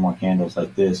 or 4 more candles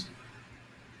like this,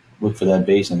 look for that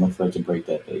base and look for it to break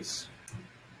that base.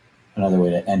 Another way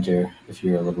to enter if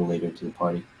you're a little later to the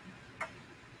party.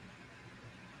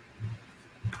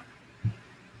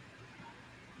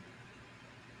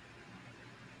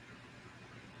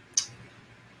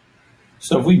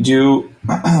 So if we do,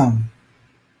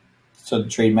 so the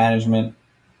trade management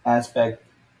aspect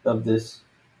of this,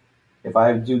 if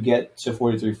I do get to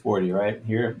 43.40 right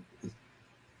here,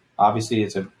 obviously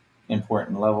it's an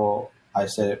important level. I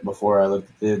said it before I looked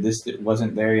at this, it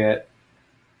wasn't there yet,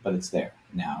 but it's there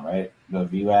now, right? The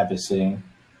VWAP is sitting,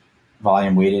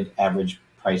 volume weighted average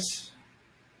price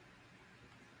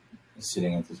is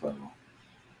sitting at this level.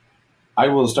 I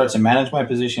will start to manage my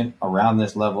position around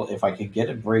this level. If I could get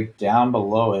a break down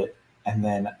below it, and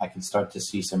then I can start to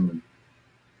see some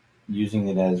using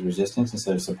it as resistance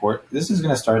instead of support. This is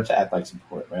going to start to act like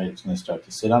support, right? It's going to start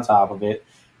to sit on top of it.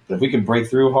 But if we can break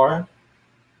through hard,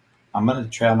 I'm going to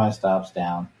trail my stops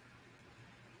down,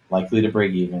 likely to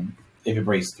break even if it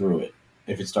breaks through it.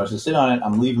 If it starts to sit on it,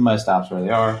 I'm leaving my stops where they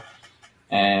are,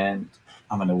 and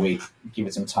I'm going to wait, give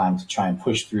it some time to try and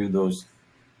push through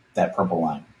that purple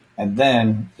line. And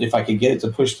then if I could get it to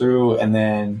push through and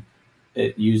then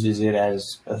it uses it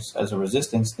as a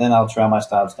resistance, then I'll trail my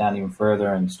stops down even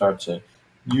further and start to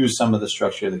use some of the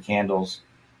structure of the candles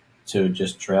to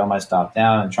just trail my stop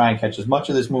down and try and catch as much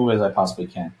of this move as I possibly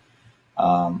can,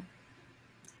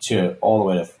 to all the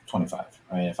way to 25.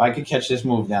 Right? If I could catch this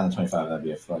move down to 25, that'd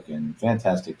be a fucking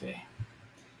fantastic day.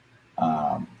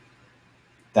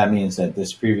 That means that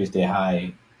this previous day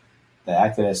high that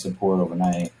acted as support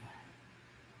overnight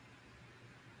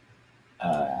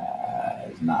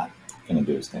is not going to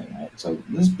do its thing, right? So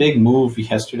this big move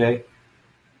yesterday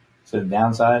to the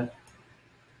downside,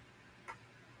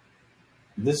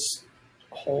 this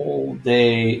whole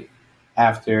day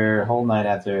after, whole night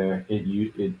after,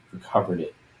 it recovered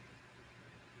it.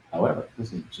 However,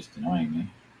 this is just annoying me.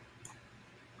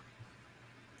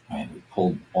 All right, we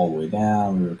pulled all the way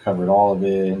down, we recovered all of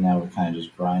it, and now we're kind of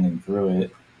just grinding through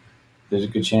it. There's a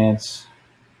good chance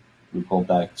we pull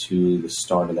back to the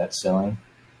start of that selling.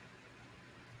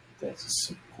 That's a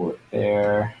support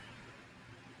there.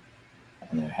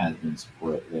 And there has been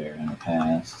support there in the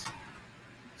past.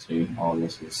 See, all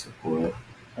this is support,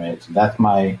 right? So that's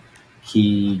my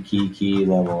key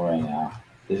level right now.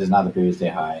 This is not the previous day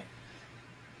high.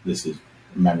 This is,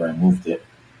 remember, I moved it.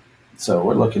 So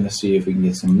we're looking to see if we can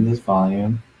get some of this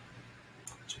volume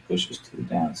to push us to the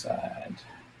downside.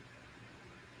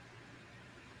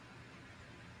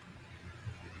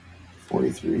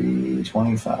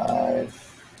 43.25,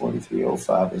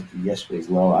 43.05 is yesterday's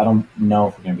low. I don't know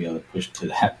if we're going to be able to push to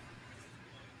that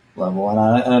level.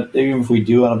 And even if we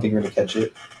do, I don't think we're going to catch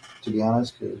it, to be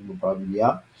honest, because we'll probably be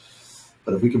out.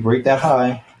 But if we could break that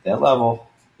high, that level,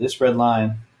 this red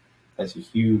line, that's a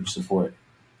huge support.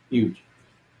 Huge.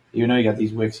 Even though you got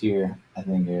these wicks here, I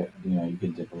think you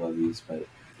could dip below these. But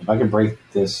if I could break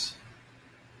this,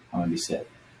 I'm going to be set.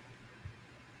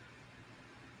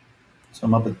 So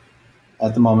I'm up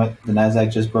at the moment. The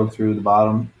NASDAQ just broke through the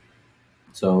bottom.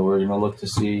 So we're going to look to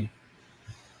see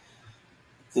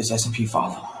this S&P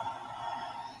follow.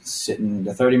 It's sitting,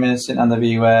 the 30 minutes sitting on the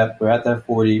VWAP. We're at that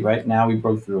 40. Right now we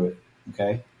broke through it.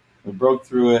 Okay? We broke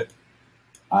through it.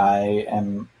 I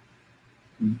am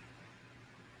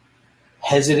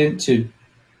hesitant to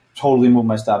totally move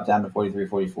my stop down to 43,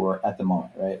 44 at the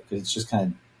moment, right? Because it's just kind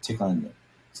of tickling it.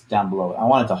 It's down below it. I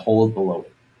want it to hold below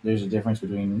it. There's a difference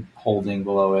between holding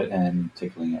below it and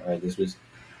tickling it, right? This was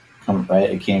right.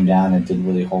 It came down and didn't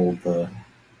really hold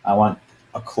I want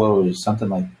a close, something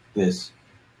like this,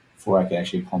 before I can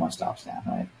actually pull my stops down,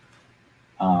 right?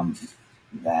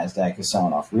 NASDAQ is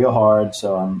selling off real hard,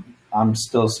 so I'm I'm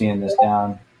still seeing this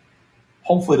down,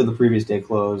 hopefully to the previous day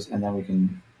close, and then we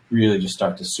can really just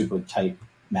start to super tight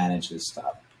manage this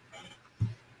stop.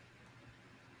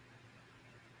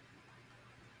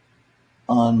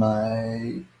 On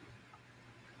my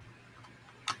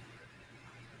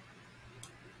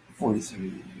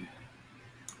 43.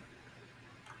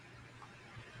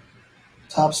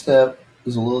 Top Step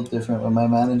is a little different with my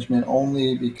management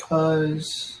only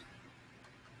because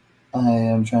I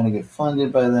am trying to get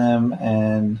funded by them,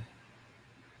 and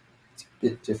it's a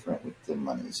bit different with the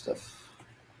money stuff.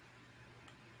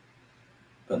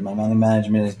 But my money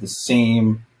management is the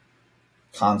same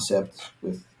concept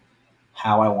with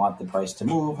how I want the price to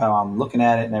move, how I'm looking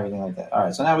at it, and everything like that. All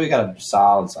right, so now we got a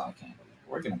solid candle.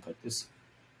 We're going to put this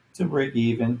to break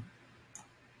even.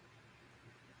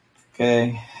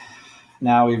 Okay.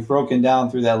 Now we've broken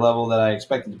down through that level that I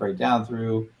expected to break down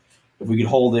through. If we could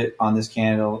hold it on this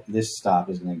candle, this stop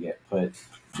is going to get put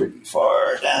pretty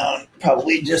far down,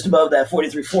 probably just above that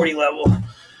 43.40 level.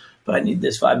 But I need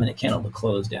this 5-minute candle to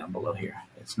close down below here.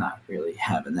 It's not really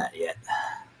having that yet.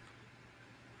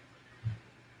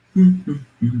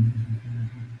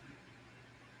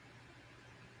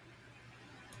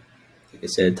 Like I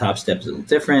said, Top Step is a little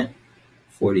different.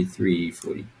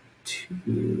 43.42.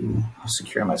 I'll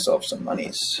secure myself some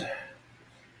monies.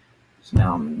 So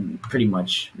now I'm pretty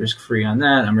much risk-free on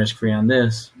that. I'm risk-free on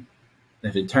this.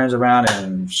 If it turns around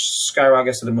and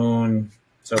skyrockets to the moon,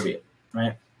 so be it,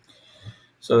 right?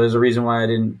 So there's a reason why I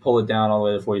didn't pull it down all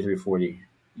the way to 43.40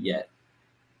 yet,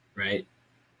 right?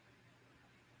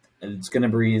 And it's going to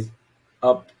breathe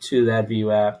up to that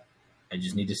VWAP. I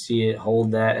just need to see it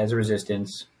hold that as a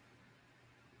resistance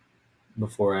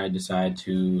before I decide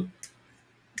to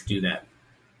do that.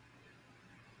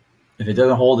 If it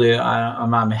doesn't hold it,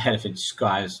 I'm not mad if it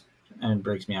skies and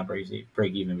breaks me out, break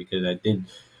even, because I did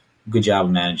a good job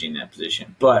of managing that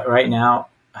position. But right now,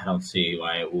 I don't see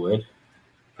why it would.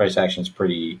 Price action is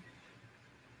pretty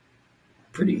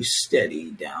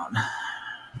steady down.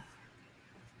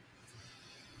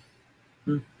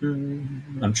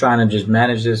 I'm trying to just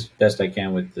manage this best I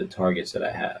can with the targets that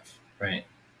I have, right?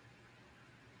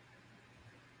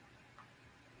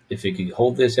 If it could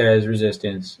hold this as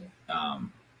resistance,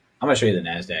 I'm going to show you the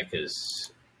NASDAQ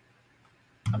because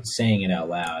I'm saying it out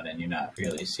loud and you're not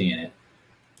really seeing it.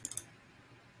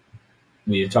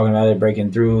 We were talking about it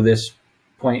breaking through this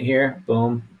point here.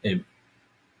 Boom. It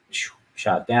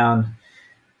shot down.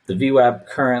 The VWAP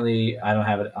currently, I don't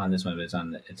have it on this one, but it's up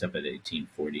at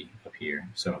 1840 up here.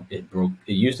 So it broke.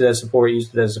 It used it as support,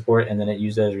 and then it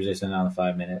used it as resistance on the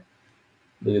 5-minute.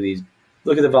 Look at these.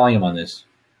 Look at the volume on this.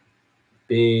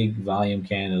 Big volume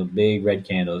candle, big red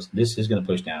candles. This is going to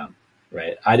push down,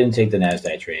 right? I didn't take the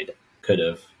NASDAQ trade. Could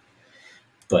have.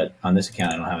 But on this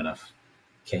account, I don't have enough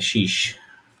cashish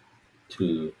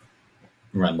to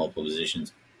run multiple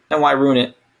positions. And why ruin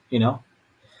it, you know?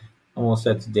 Almost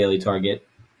set the daily target.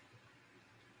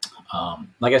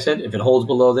 Like I said, if it holds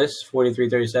below this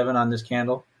 43.37 on this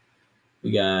candle,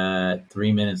 we got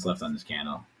 3 minutes left on this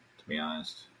candle, to be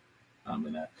honest.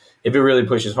 If it really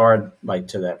pushes hard, like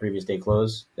to that previous day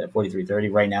close, that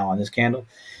 43.30 right now on this candle,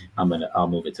 I'll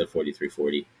move it to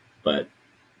 43.40, but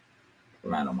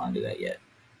I don't want to do that yet.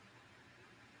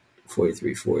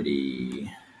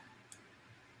 43.40.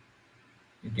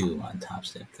 I do want Top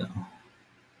Step though.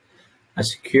 I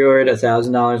secured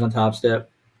 $1,000 on Top Step,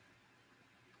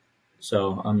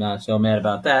 so I'm not so mad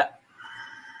about that.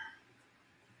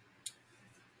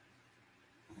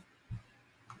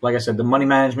 Like I said, the money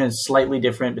management is slightly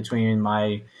different between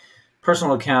my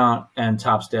personal account and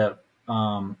Top Step.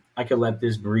 I could let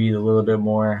this breathe a little bit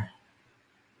more.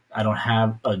 I don't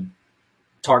have a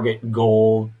target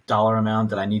goal dollar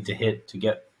amount that I need to hit to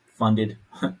get funded.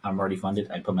 I'm already funded.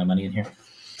 I put my money in here.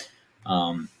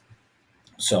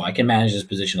 So I can manage this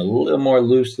position a little more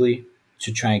loosely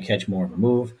to try and catch more of a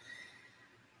move.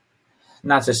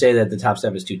 Not to say that the Top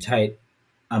Step is too tight.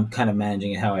 I'm kind of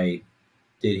managing it how I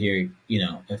did here. You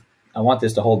know, if I want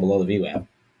this to hold below the VWAP,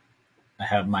 I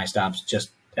have my stops just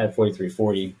at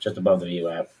 43.40, just above the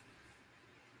VWAP.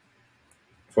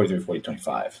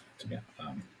 43.40.25 to be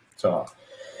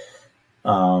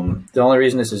the only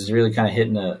reason this is really kind of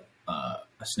hitting a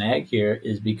snag here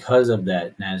is because of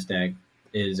that NASDAQ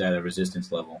is at a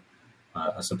resistance level,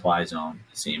 a supply zone,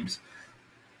 it seems.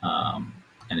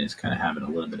 And it's kind of having a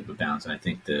little bit of a bounce. And I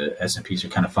think the S&Ps are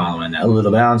kind of following that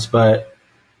little bounce, but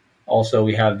also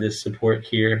we have this support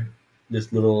here,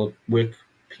 this little wick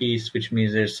piece, which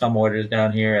means there's some orders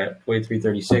down here at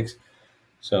 43.36.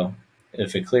 So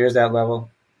if it clears that level,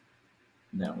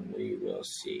 then we will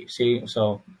see.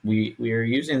 So we are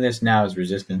using this now as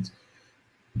resistance.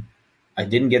 I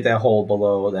didn't get that hold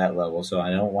below that level, so I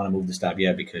don't want to move the stop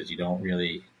yet because you don't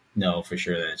really know for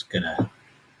sure that it's gonna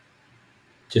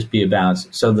just be a bounce.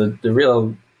 So the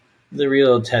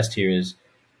real test here is,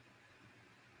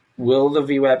 will the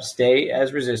VWAP stay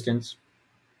as resistance?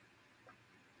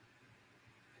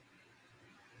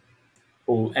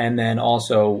 And then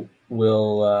also,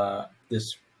 will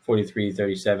this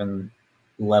 43.37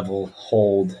 level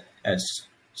hold as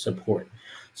support?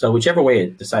 So whichever way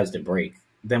it decides to break,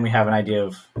 then we have an idea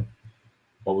of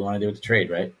what we want to do with the trade,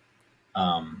 right?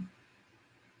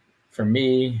 For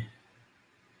me,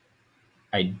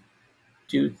 I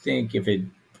do think if it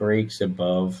breaks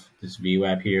above this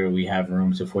VWAP here, we have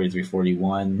room to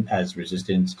 43.41 as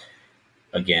resistance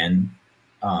again.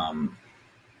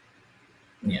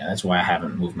 Yeah, that's why I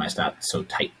haven't moved my stop so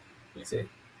tight with it.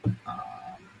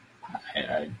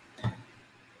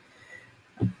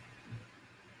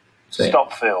 So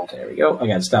stop filled. There we go. I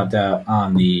got stopped out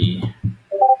on the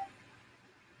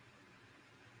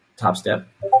top step,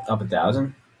 up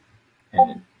 1,000,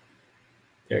 and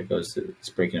there it goes. It's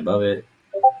breaking above it.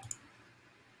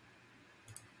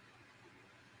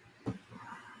 If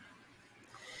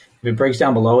it breaks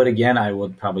down below it again, I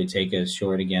would probably take a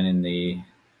short again in the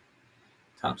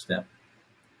top step.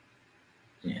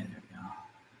 Yeah, there we go.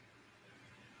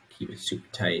 Keep it super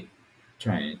tight.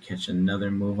 Trying to catch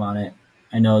another move on it.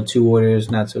 I know 2 orders,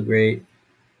 not so great,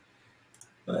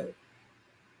 but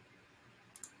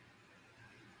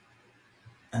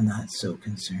I'm not so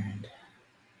concerned.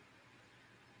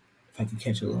 If I can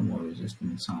catch a little more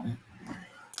resistance on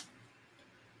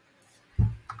it.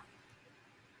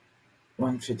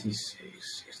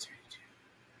 156, 632.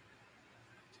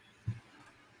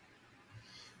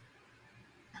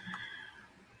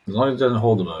 As long as it doesn't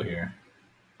hold about here.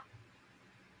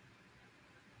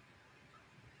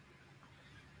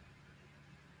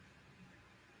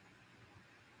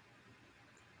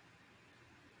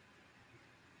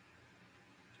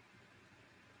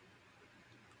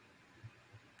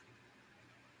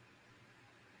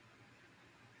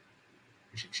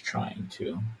 It's trying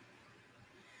to.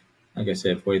 Like I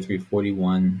said,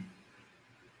 43.41.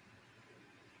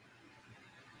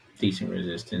 Decent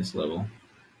resistance level.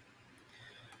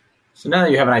 So now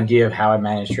that you have an idea of how I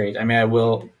manage trades, I mean, I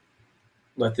will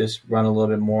let this run a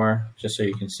little bit more just so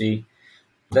you can see.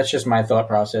 That's just my thought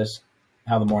process,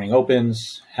 how the morning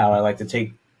opens, how I like to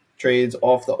take trades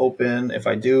off the open if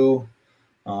I do.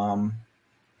 I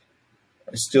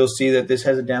still see that this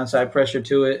has a downside pressure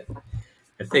to it.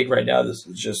 I think right now this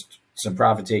is just some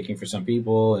profit taking for some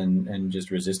people and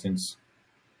just resistance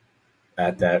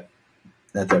at that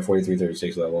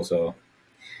 43.36 level. So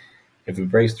if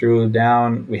it breaks through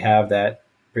down, we have that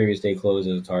previous day close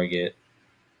as a target,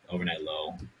 overnight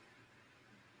low.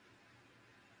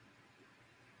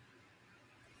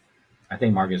 I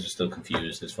think markets are still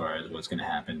confused as far as what's going to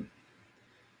happen.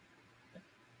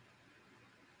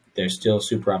 They're still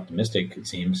super optimistic, it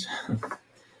seems.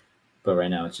 But right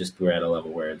now, it's just we're at a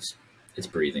level where it's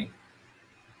breathing.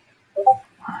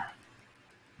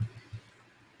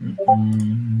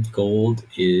 Gold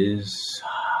is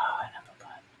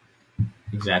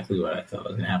exactly what I thought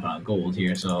was going to happen on gold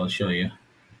here, so I'll show you.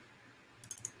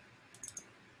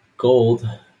 Gold,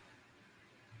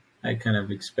 I kind of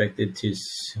expected to,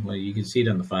 well, you can see it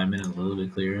on the 5 minute a little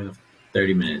bit clearer. The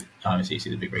 30 minute, obviously you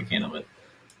see the big red candle, but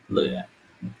look at that.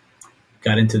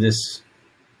 Got into this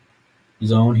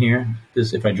zone here.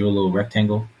 This, if I drew a little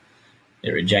rectangle,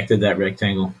 it rejected that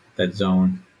rectangle, that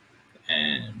zone,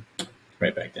 and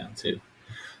right back down to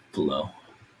below.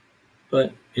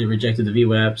 But it rejected the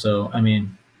VWAP, so I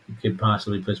mean, you could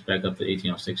possibly push back up to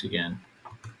 1806 again,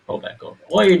 pull back over.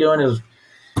 All you're doing is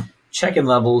checking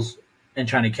levels and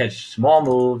trying to catch small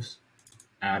moves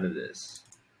out of this.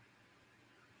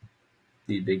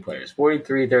 These big players,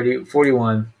 43, 30,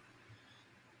 41.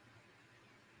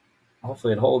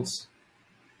 Hopefully it holds.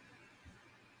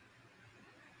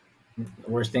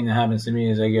 The worst thing that happens to me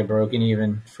is I get broken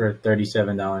even for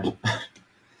 $37.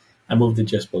 I moved it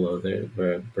just below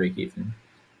the break even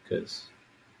because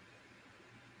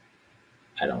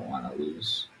I don't want to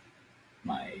lose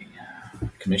my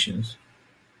commissions.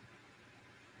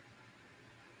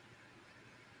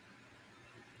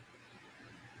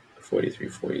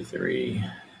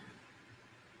 $43.43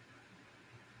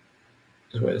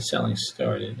 is where the selling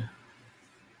started.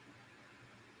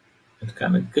 It's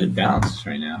kind of good balance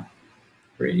right now.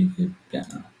 Pretty good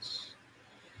balance.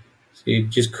 So you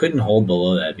just couldn't hold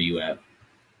below that VWAP.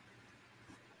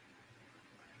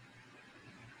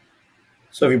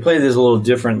 So if you play this a little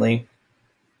differently,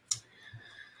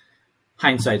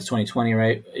 hindsight's 2020,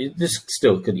 right? This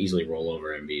still could easily roll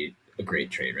over and be a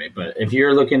great trade, right? But if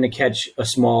you're looking to catch a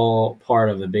small part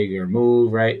of the bigger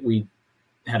move, right? We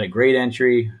had a great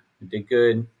entry, we did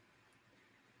good.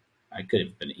 I could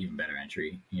have been an even better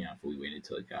entry, if we waited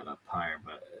till it got up higher,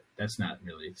 but that's not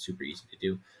really super easy to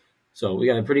do. So we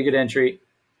got a pretty good entry,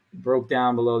 broke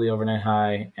down below the overnight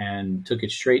high, and took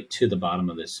it straight to the bottom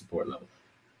of this support level.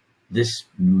 This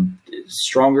is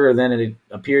stronger than it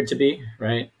appeared to be,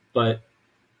 right? But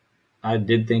I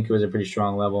did think it was a pretty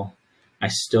strong level. I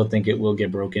still think it will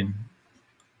get broken.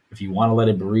 If you want to let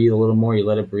it breathe a little more, you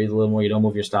let it breathe a little more. You don't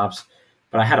move your stops.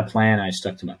 But I had a plan. And I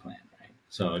stuck to my plan, right?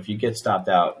 So if you get stopped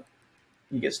out,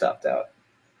 you get stopped out.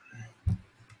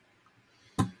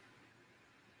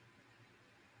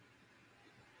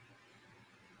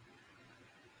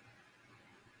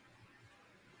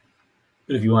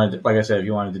 But if you wanted to, like I said, if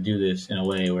you wanted to do this in a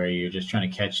way where you're just trying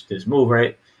to catch this move,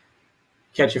 right?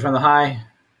 Catch it from the high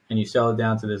and you sell it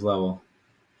down to this level.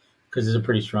 Because it's a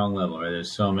pretty strong level, right?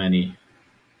 There's so many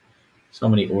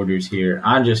orders here.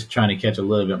 I'm just trying to catch a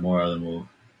little bit more of the move.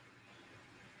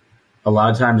 A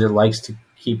lot of times it likes to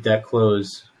keep that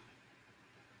close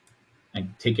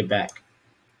and take it back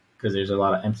because there's a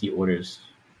lot of empty orders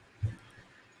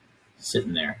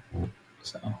sitting there.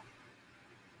 So I'm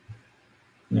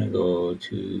going to go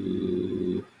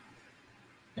to,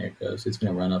 there it goes. It's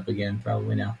going to run up again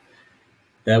probably now.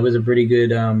 That was a pretty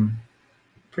good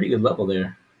level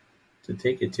there to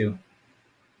take it to.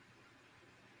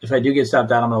 If I do get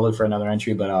stopped out, I'm going to look for another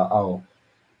entry, but I'll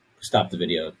stop the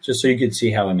video just so you could see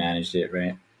how I managed it,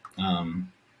 right?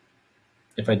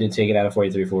 If I did take it out of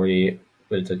 43.40,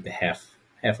 but it took the half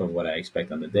of what I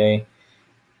expect on the day.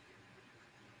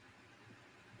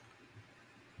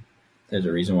 There's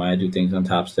a reason why I do things on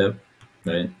Top Step,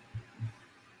 right?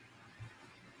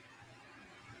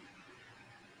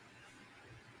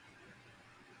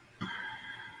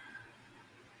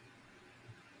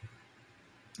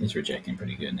 It's rejecting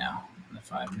pretty good now on the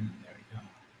 5 minute. There we go.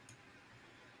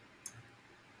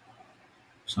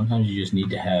 Sometimes you just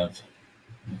need to have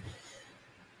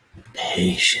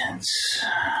patience.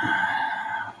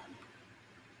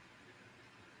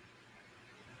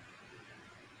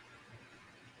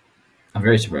 I'm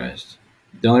very surprised.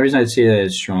 The only reason I'd say that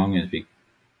it's strong is because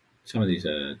some of these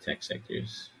tech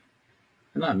sectors,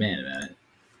 I'm not mad about it.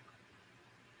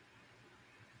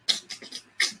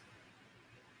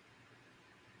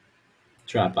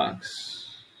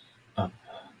 Dropbox up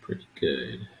pretty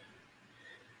good.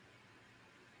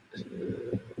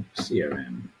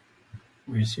 CRM.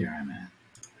 Where's CRM at?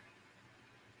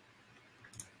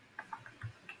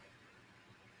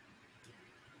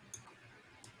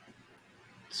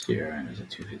 CRM is a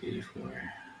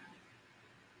 284.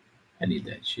 I need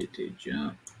that shit to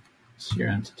jump.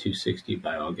 CRM to 260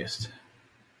 by August.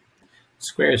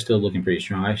 Square is still looking pretty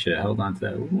strong. I should have held on to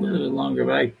that a little bit longer,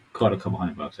 but I caught a couple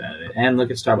 $100 out of it. And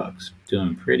look at Starbucks,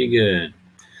 doing pretty good.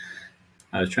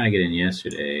 I was trying to get in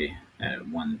yesterday at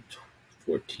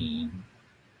 114.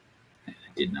 I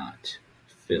did not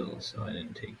fill, so I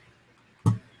didn't take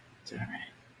it. It's all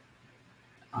right.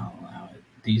 I'll allow it.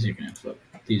 These are gonna flip.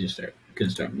 These are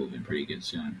gonna start moving pretty good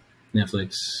soon.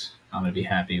 Netflix, I'm gonna be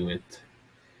happy with.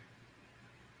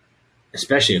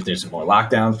 Especially if there's some more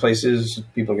lockdowns places,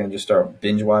 people are gonna just start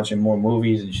binge watching more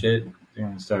movies and shit. They're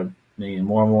gonna start making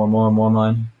more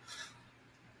money.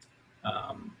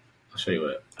 I'll show you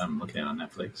what I'm looking at on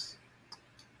Netflix.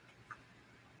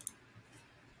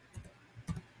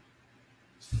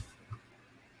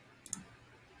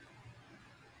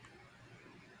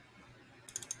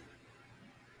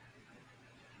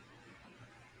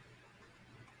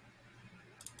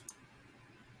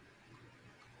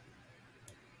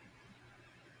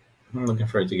 I'm looking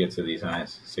for it to get to these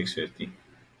highs, 650.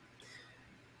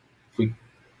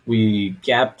 We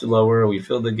gapped lower, we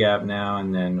filled the gap now,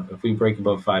 and then if we break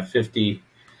above 550,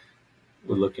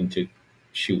 we're looking to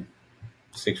shoot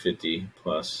 650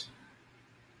 plus.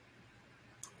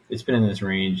 It's been in this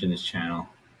range in this channel.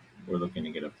 We're looking to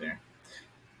get up there.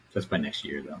 Just by next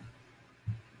year, though.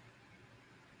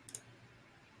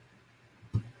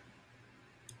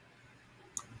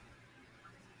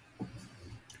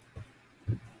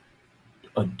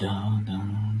 Dun,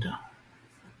 dun, dun.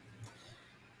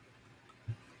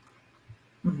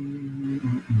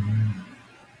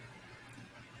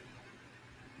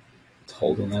 It's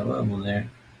holding that level there.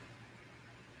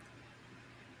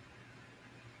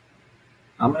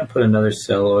 I'm going to put another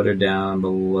sell order down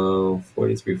below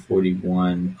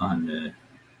 43.41 on the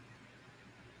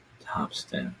top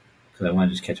step because I want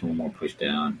to just catch one more push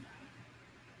down.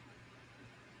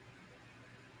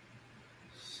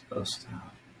 Slow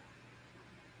stop.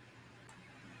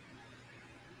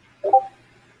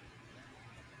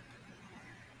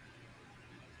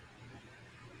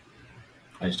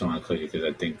 I just don't want to click it because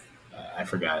I think I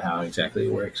forgot how exactly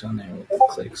it works on there with the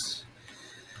clicks.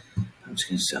 I'm just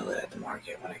going to sell it at the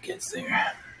market when it gets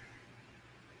there.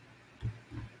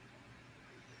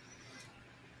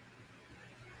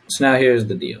 So now here's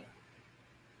the deal.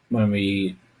 When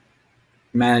we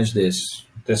manage this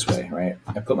way, right?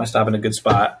 I put my stop in a good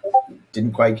spot.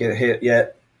 Didn't quite get hit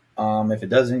yet. If it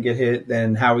doesn't get hit,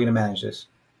 then how are we going to manage this?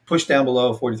 Push down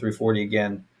below 43.40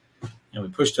 again, and we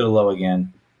push to the low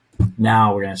again.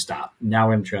 Now we're going to stop. Now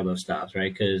we're going to trail those stops,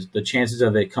 right? Because the chances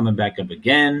of it coming back up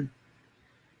again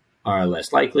are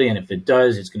less likely, and if it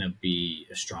does, it's going to be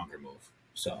a stronger move.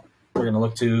 So we're going to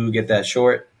look to get that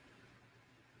short,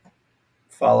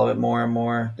 follow it more and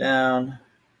more down.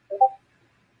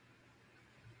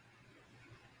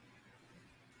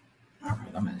 All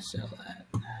right, I'm going to sell that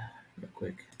real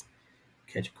quick.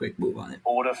 Catch a quick move on it.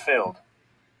 Order filled.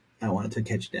 I want it to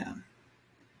catch down.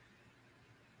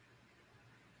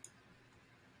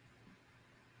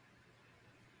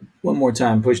 One more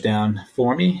time, push down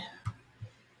for me.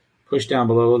 Push down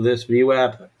below this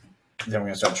VWAP. Then we're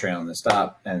going to start trailing the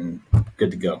stop and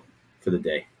good to go for the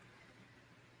day.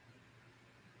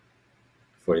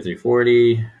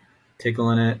 43.40,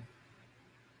 tickling it.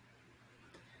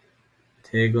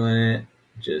 Tickling it.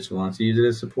 Just wants to use it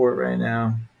as support right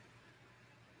now.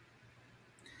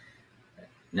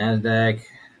 NASDAQ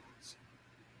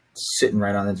sitting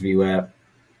right on its VWAP.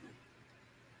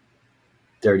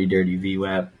 Dirty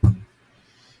VWAP.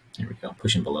 There we go.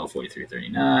 Pushing below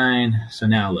 43.39. So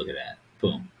now look at that.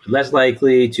 Boom. Less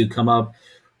likely to come up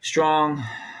strong.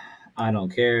 I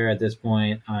don't care at this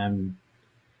point. I'm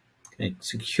going to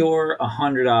secure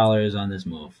 $100 on this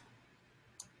move.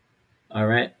 All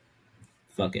right.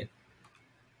 Fuck it.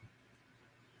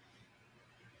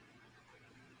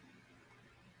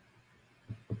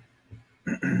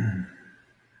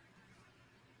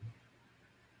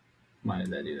 Why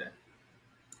did I do that?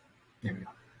 There we go.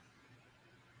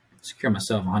 Secure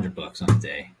myself $100 on the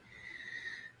day.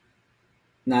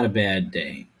 Not a bad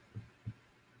day.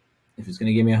 If it's going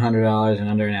to give me $100 in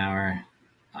under an hour,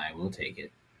 I will take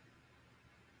it.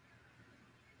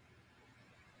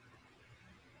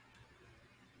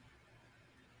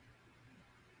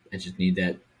 I just need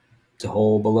that to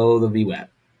hold below the VWAP.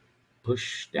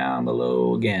 Push down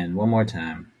below again one more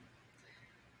time,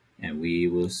 and we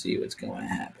will see what's going to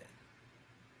happen.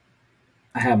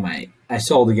 I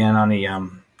sold again on the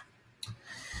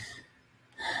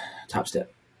top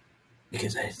step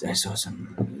because I saw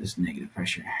some of this negative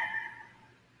pressure.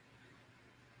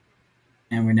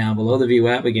 And we're now below the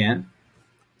VWAP again.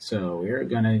 So we're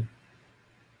going to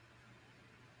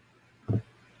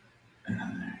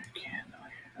another candle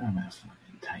here. I'm going to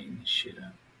fucking tighten this shit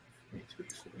up.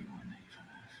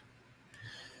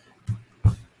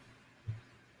 43.41.95.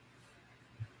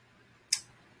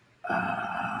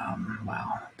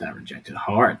 Wow, that rejected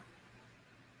hard.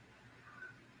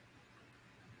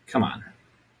 Come on.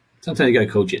 Sometimes you got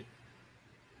to coach it.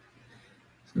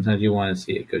 Sometimes you want to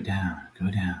see it go down, go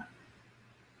down.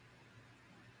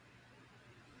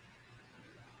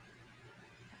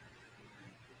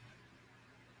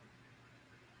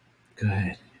 Go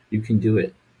ahead. You can do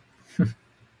it.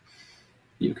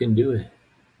 You can do it.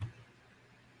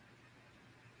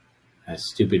 That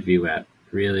stupid VWAP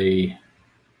really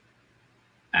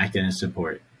acting as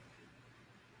support.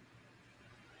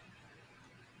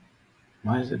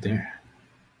 Why is it there?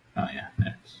 Oh yeah,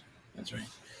 that's right.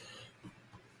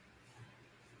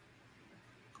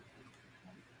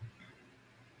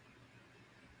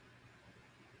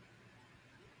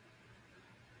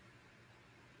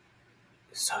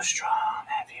 So strong,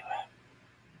 that VWAP.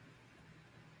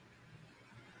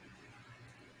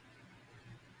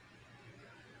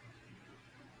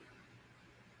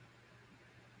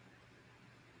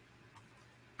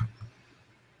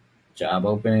 Job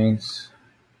openings.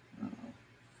 Oh,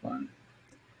 fun.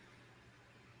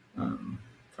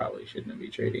 Probably shouldn't be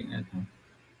trading that.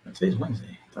 Today's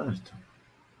Wednesday. I thought it was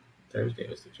Thursday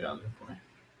was the job report.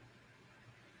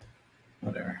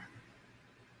 Whatever.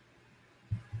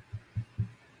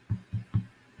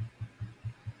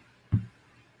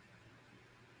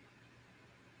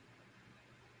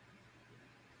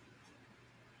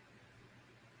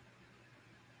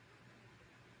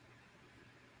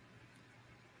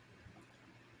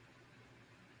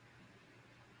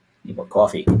 Need more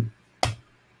coffee.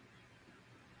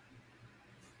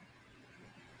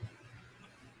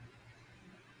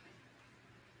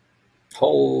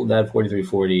 Hold that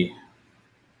 43.40.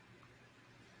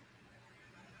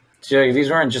 So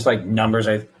these weren't just like numbers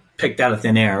I picked out of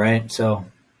thin air, right? So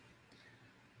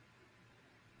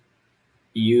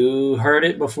you heard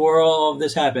it before all of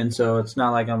this happened, so it's not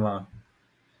like I'm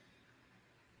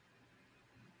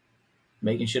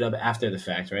making shit up after the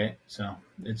fact, right? So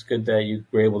it's good that you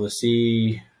were able to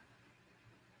see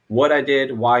what I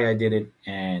did, why I did it,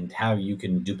 and how you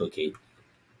can duplicate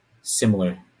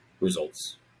similar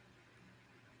results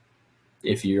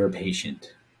if you're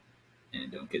patient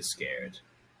and don't get scared.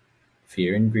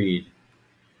 Fear and greed.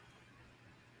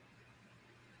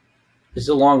 This is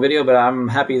a long video, but I'm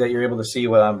happy that you're able to see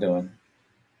what I'm doing.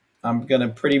 I'm going to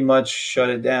pretty much shut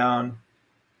it down.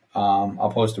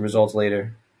 I'll post the results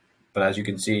later. But as you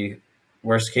can see,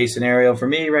 worst case scenario for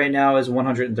me right now is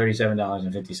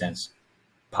 $137.50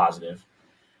 positive.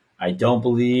 I don't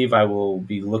believe I will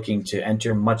be looking to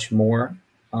enter much more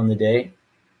on the day,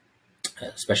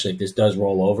 especially if this does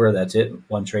roll over. That's it.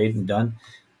 One trade and done.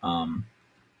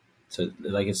 So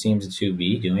like it seems to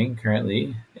be doing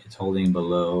currently, it's holding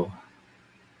below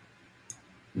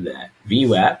that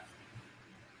VWAP.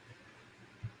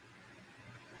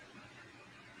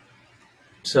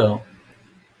 So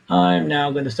I'm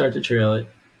now going to start to trail it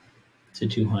to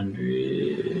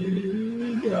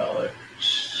 $200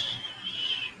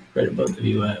 right above the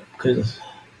VWAP because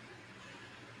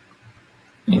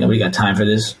ain't nobody got time for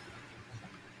this.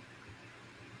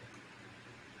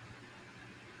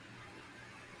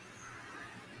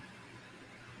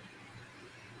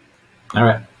 All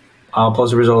right, I'll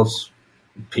post the results.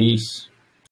 Peace.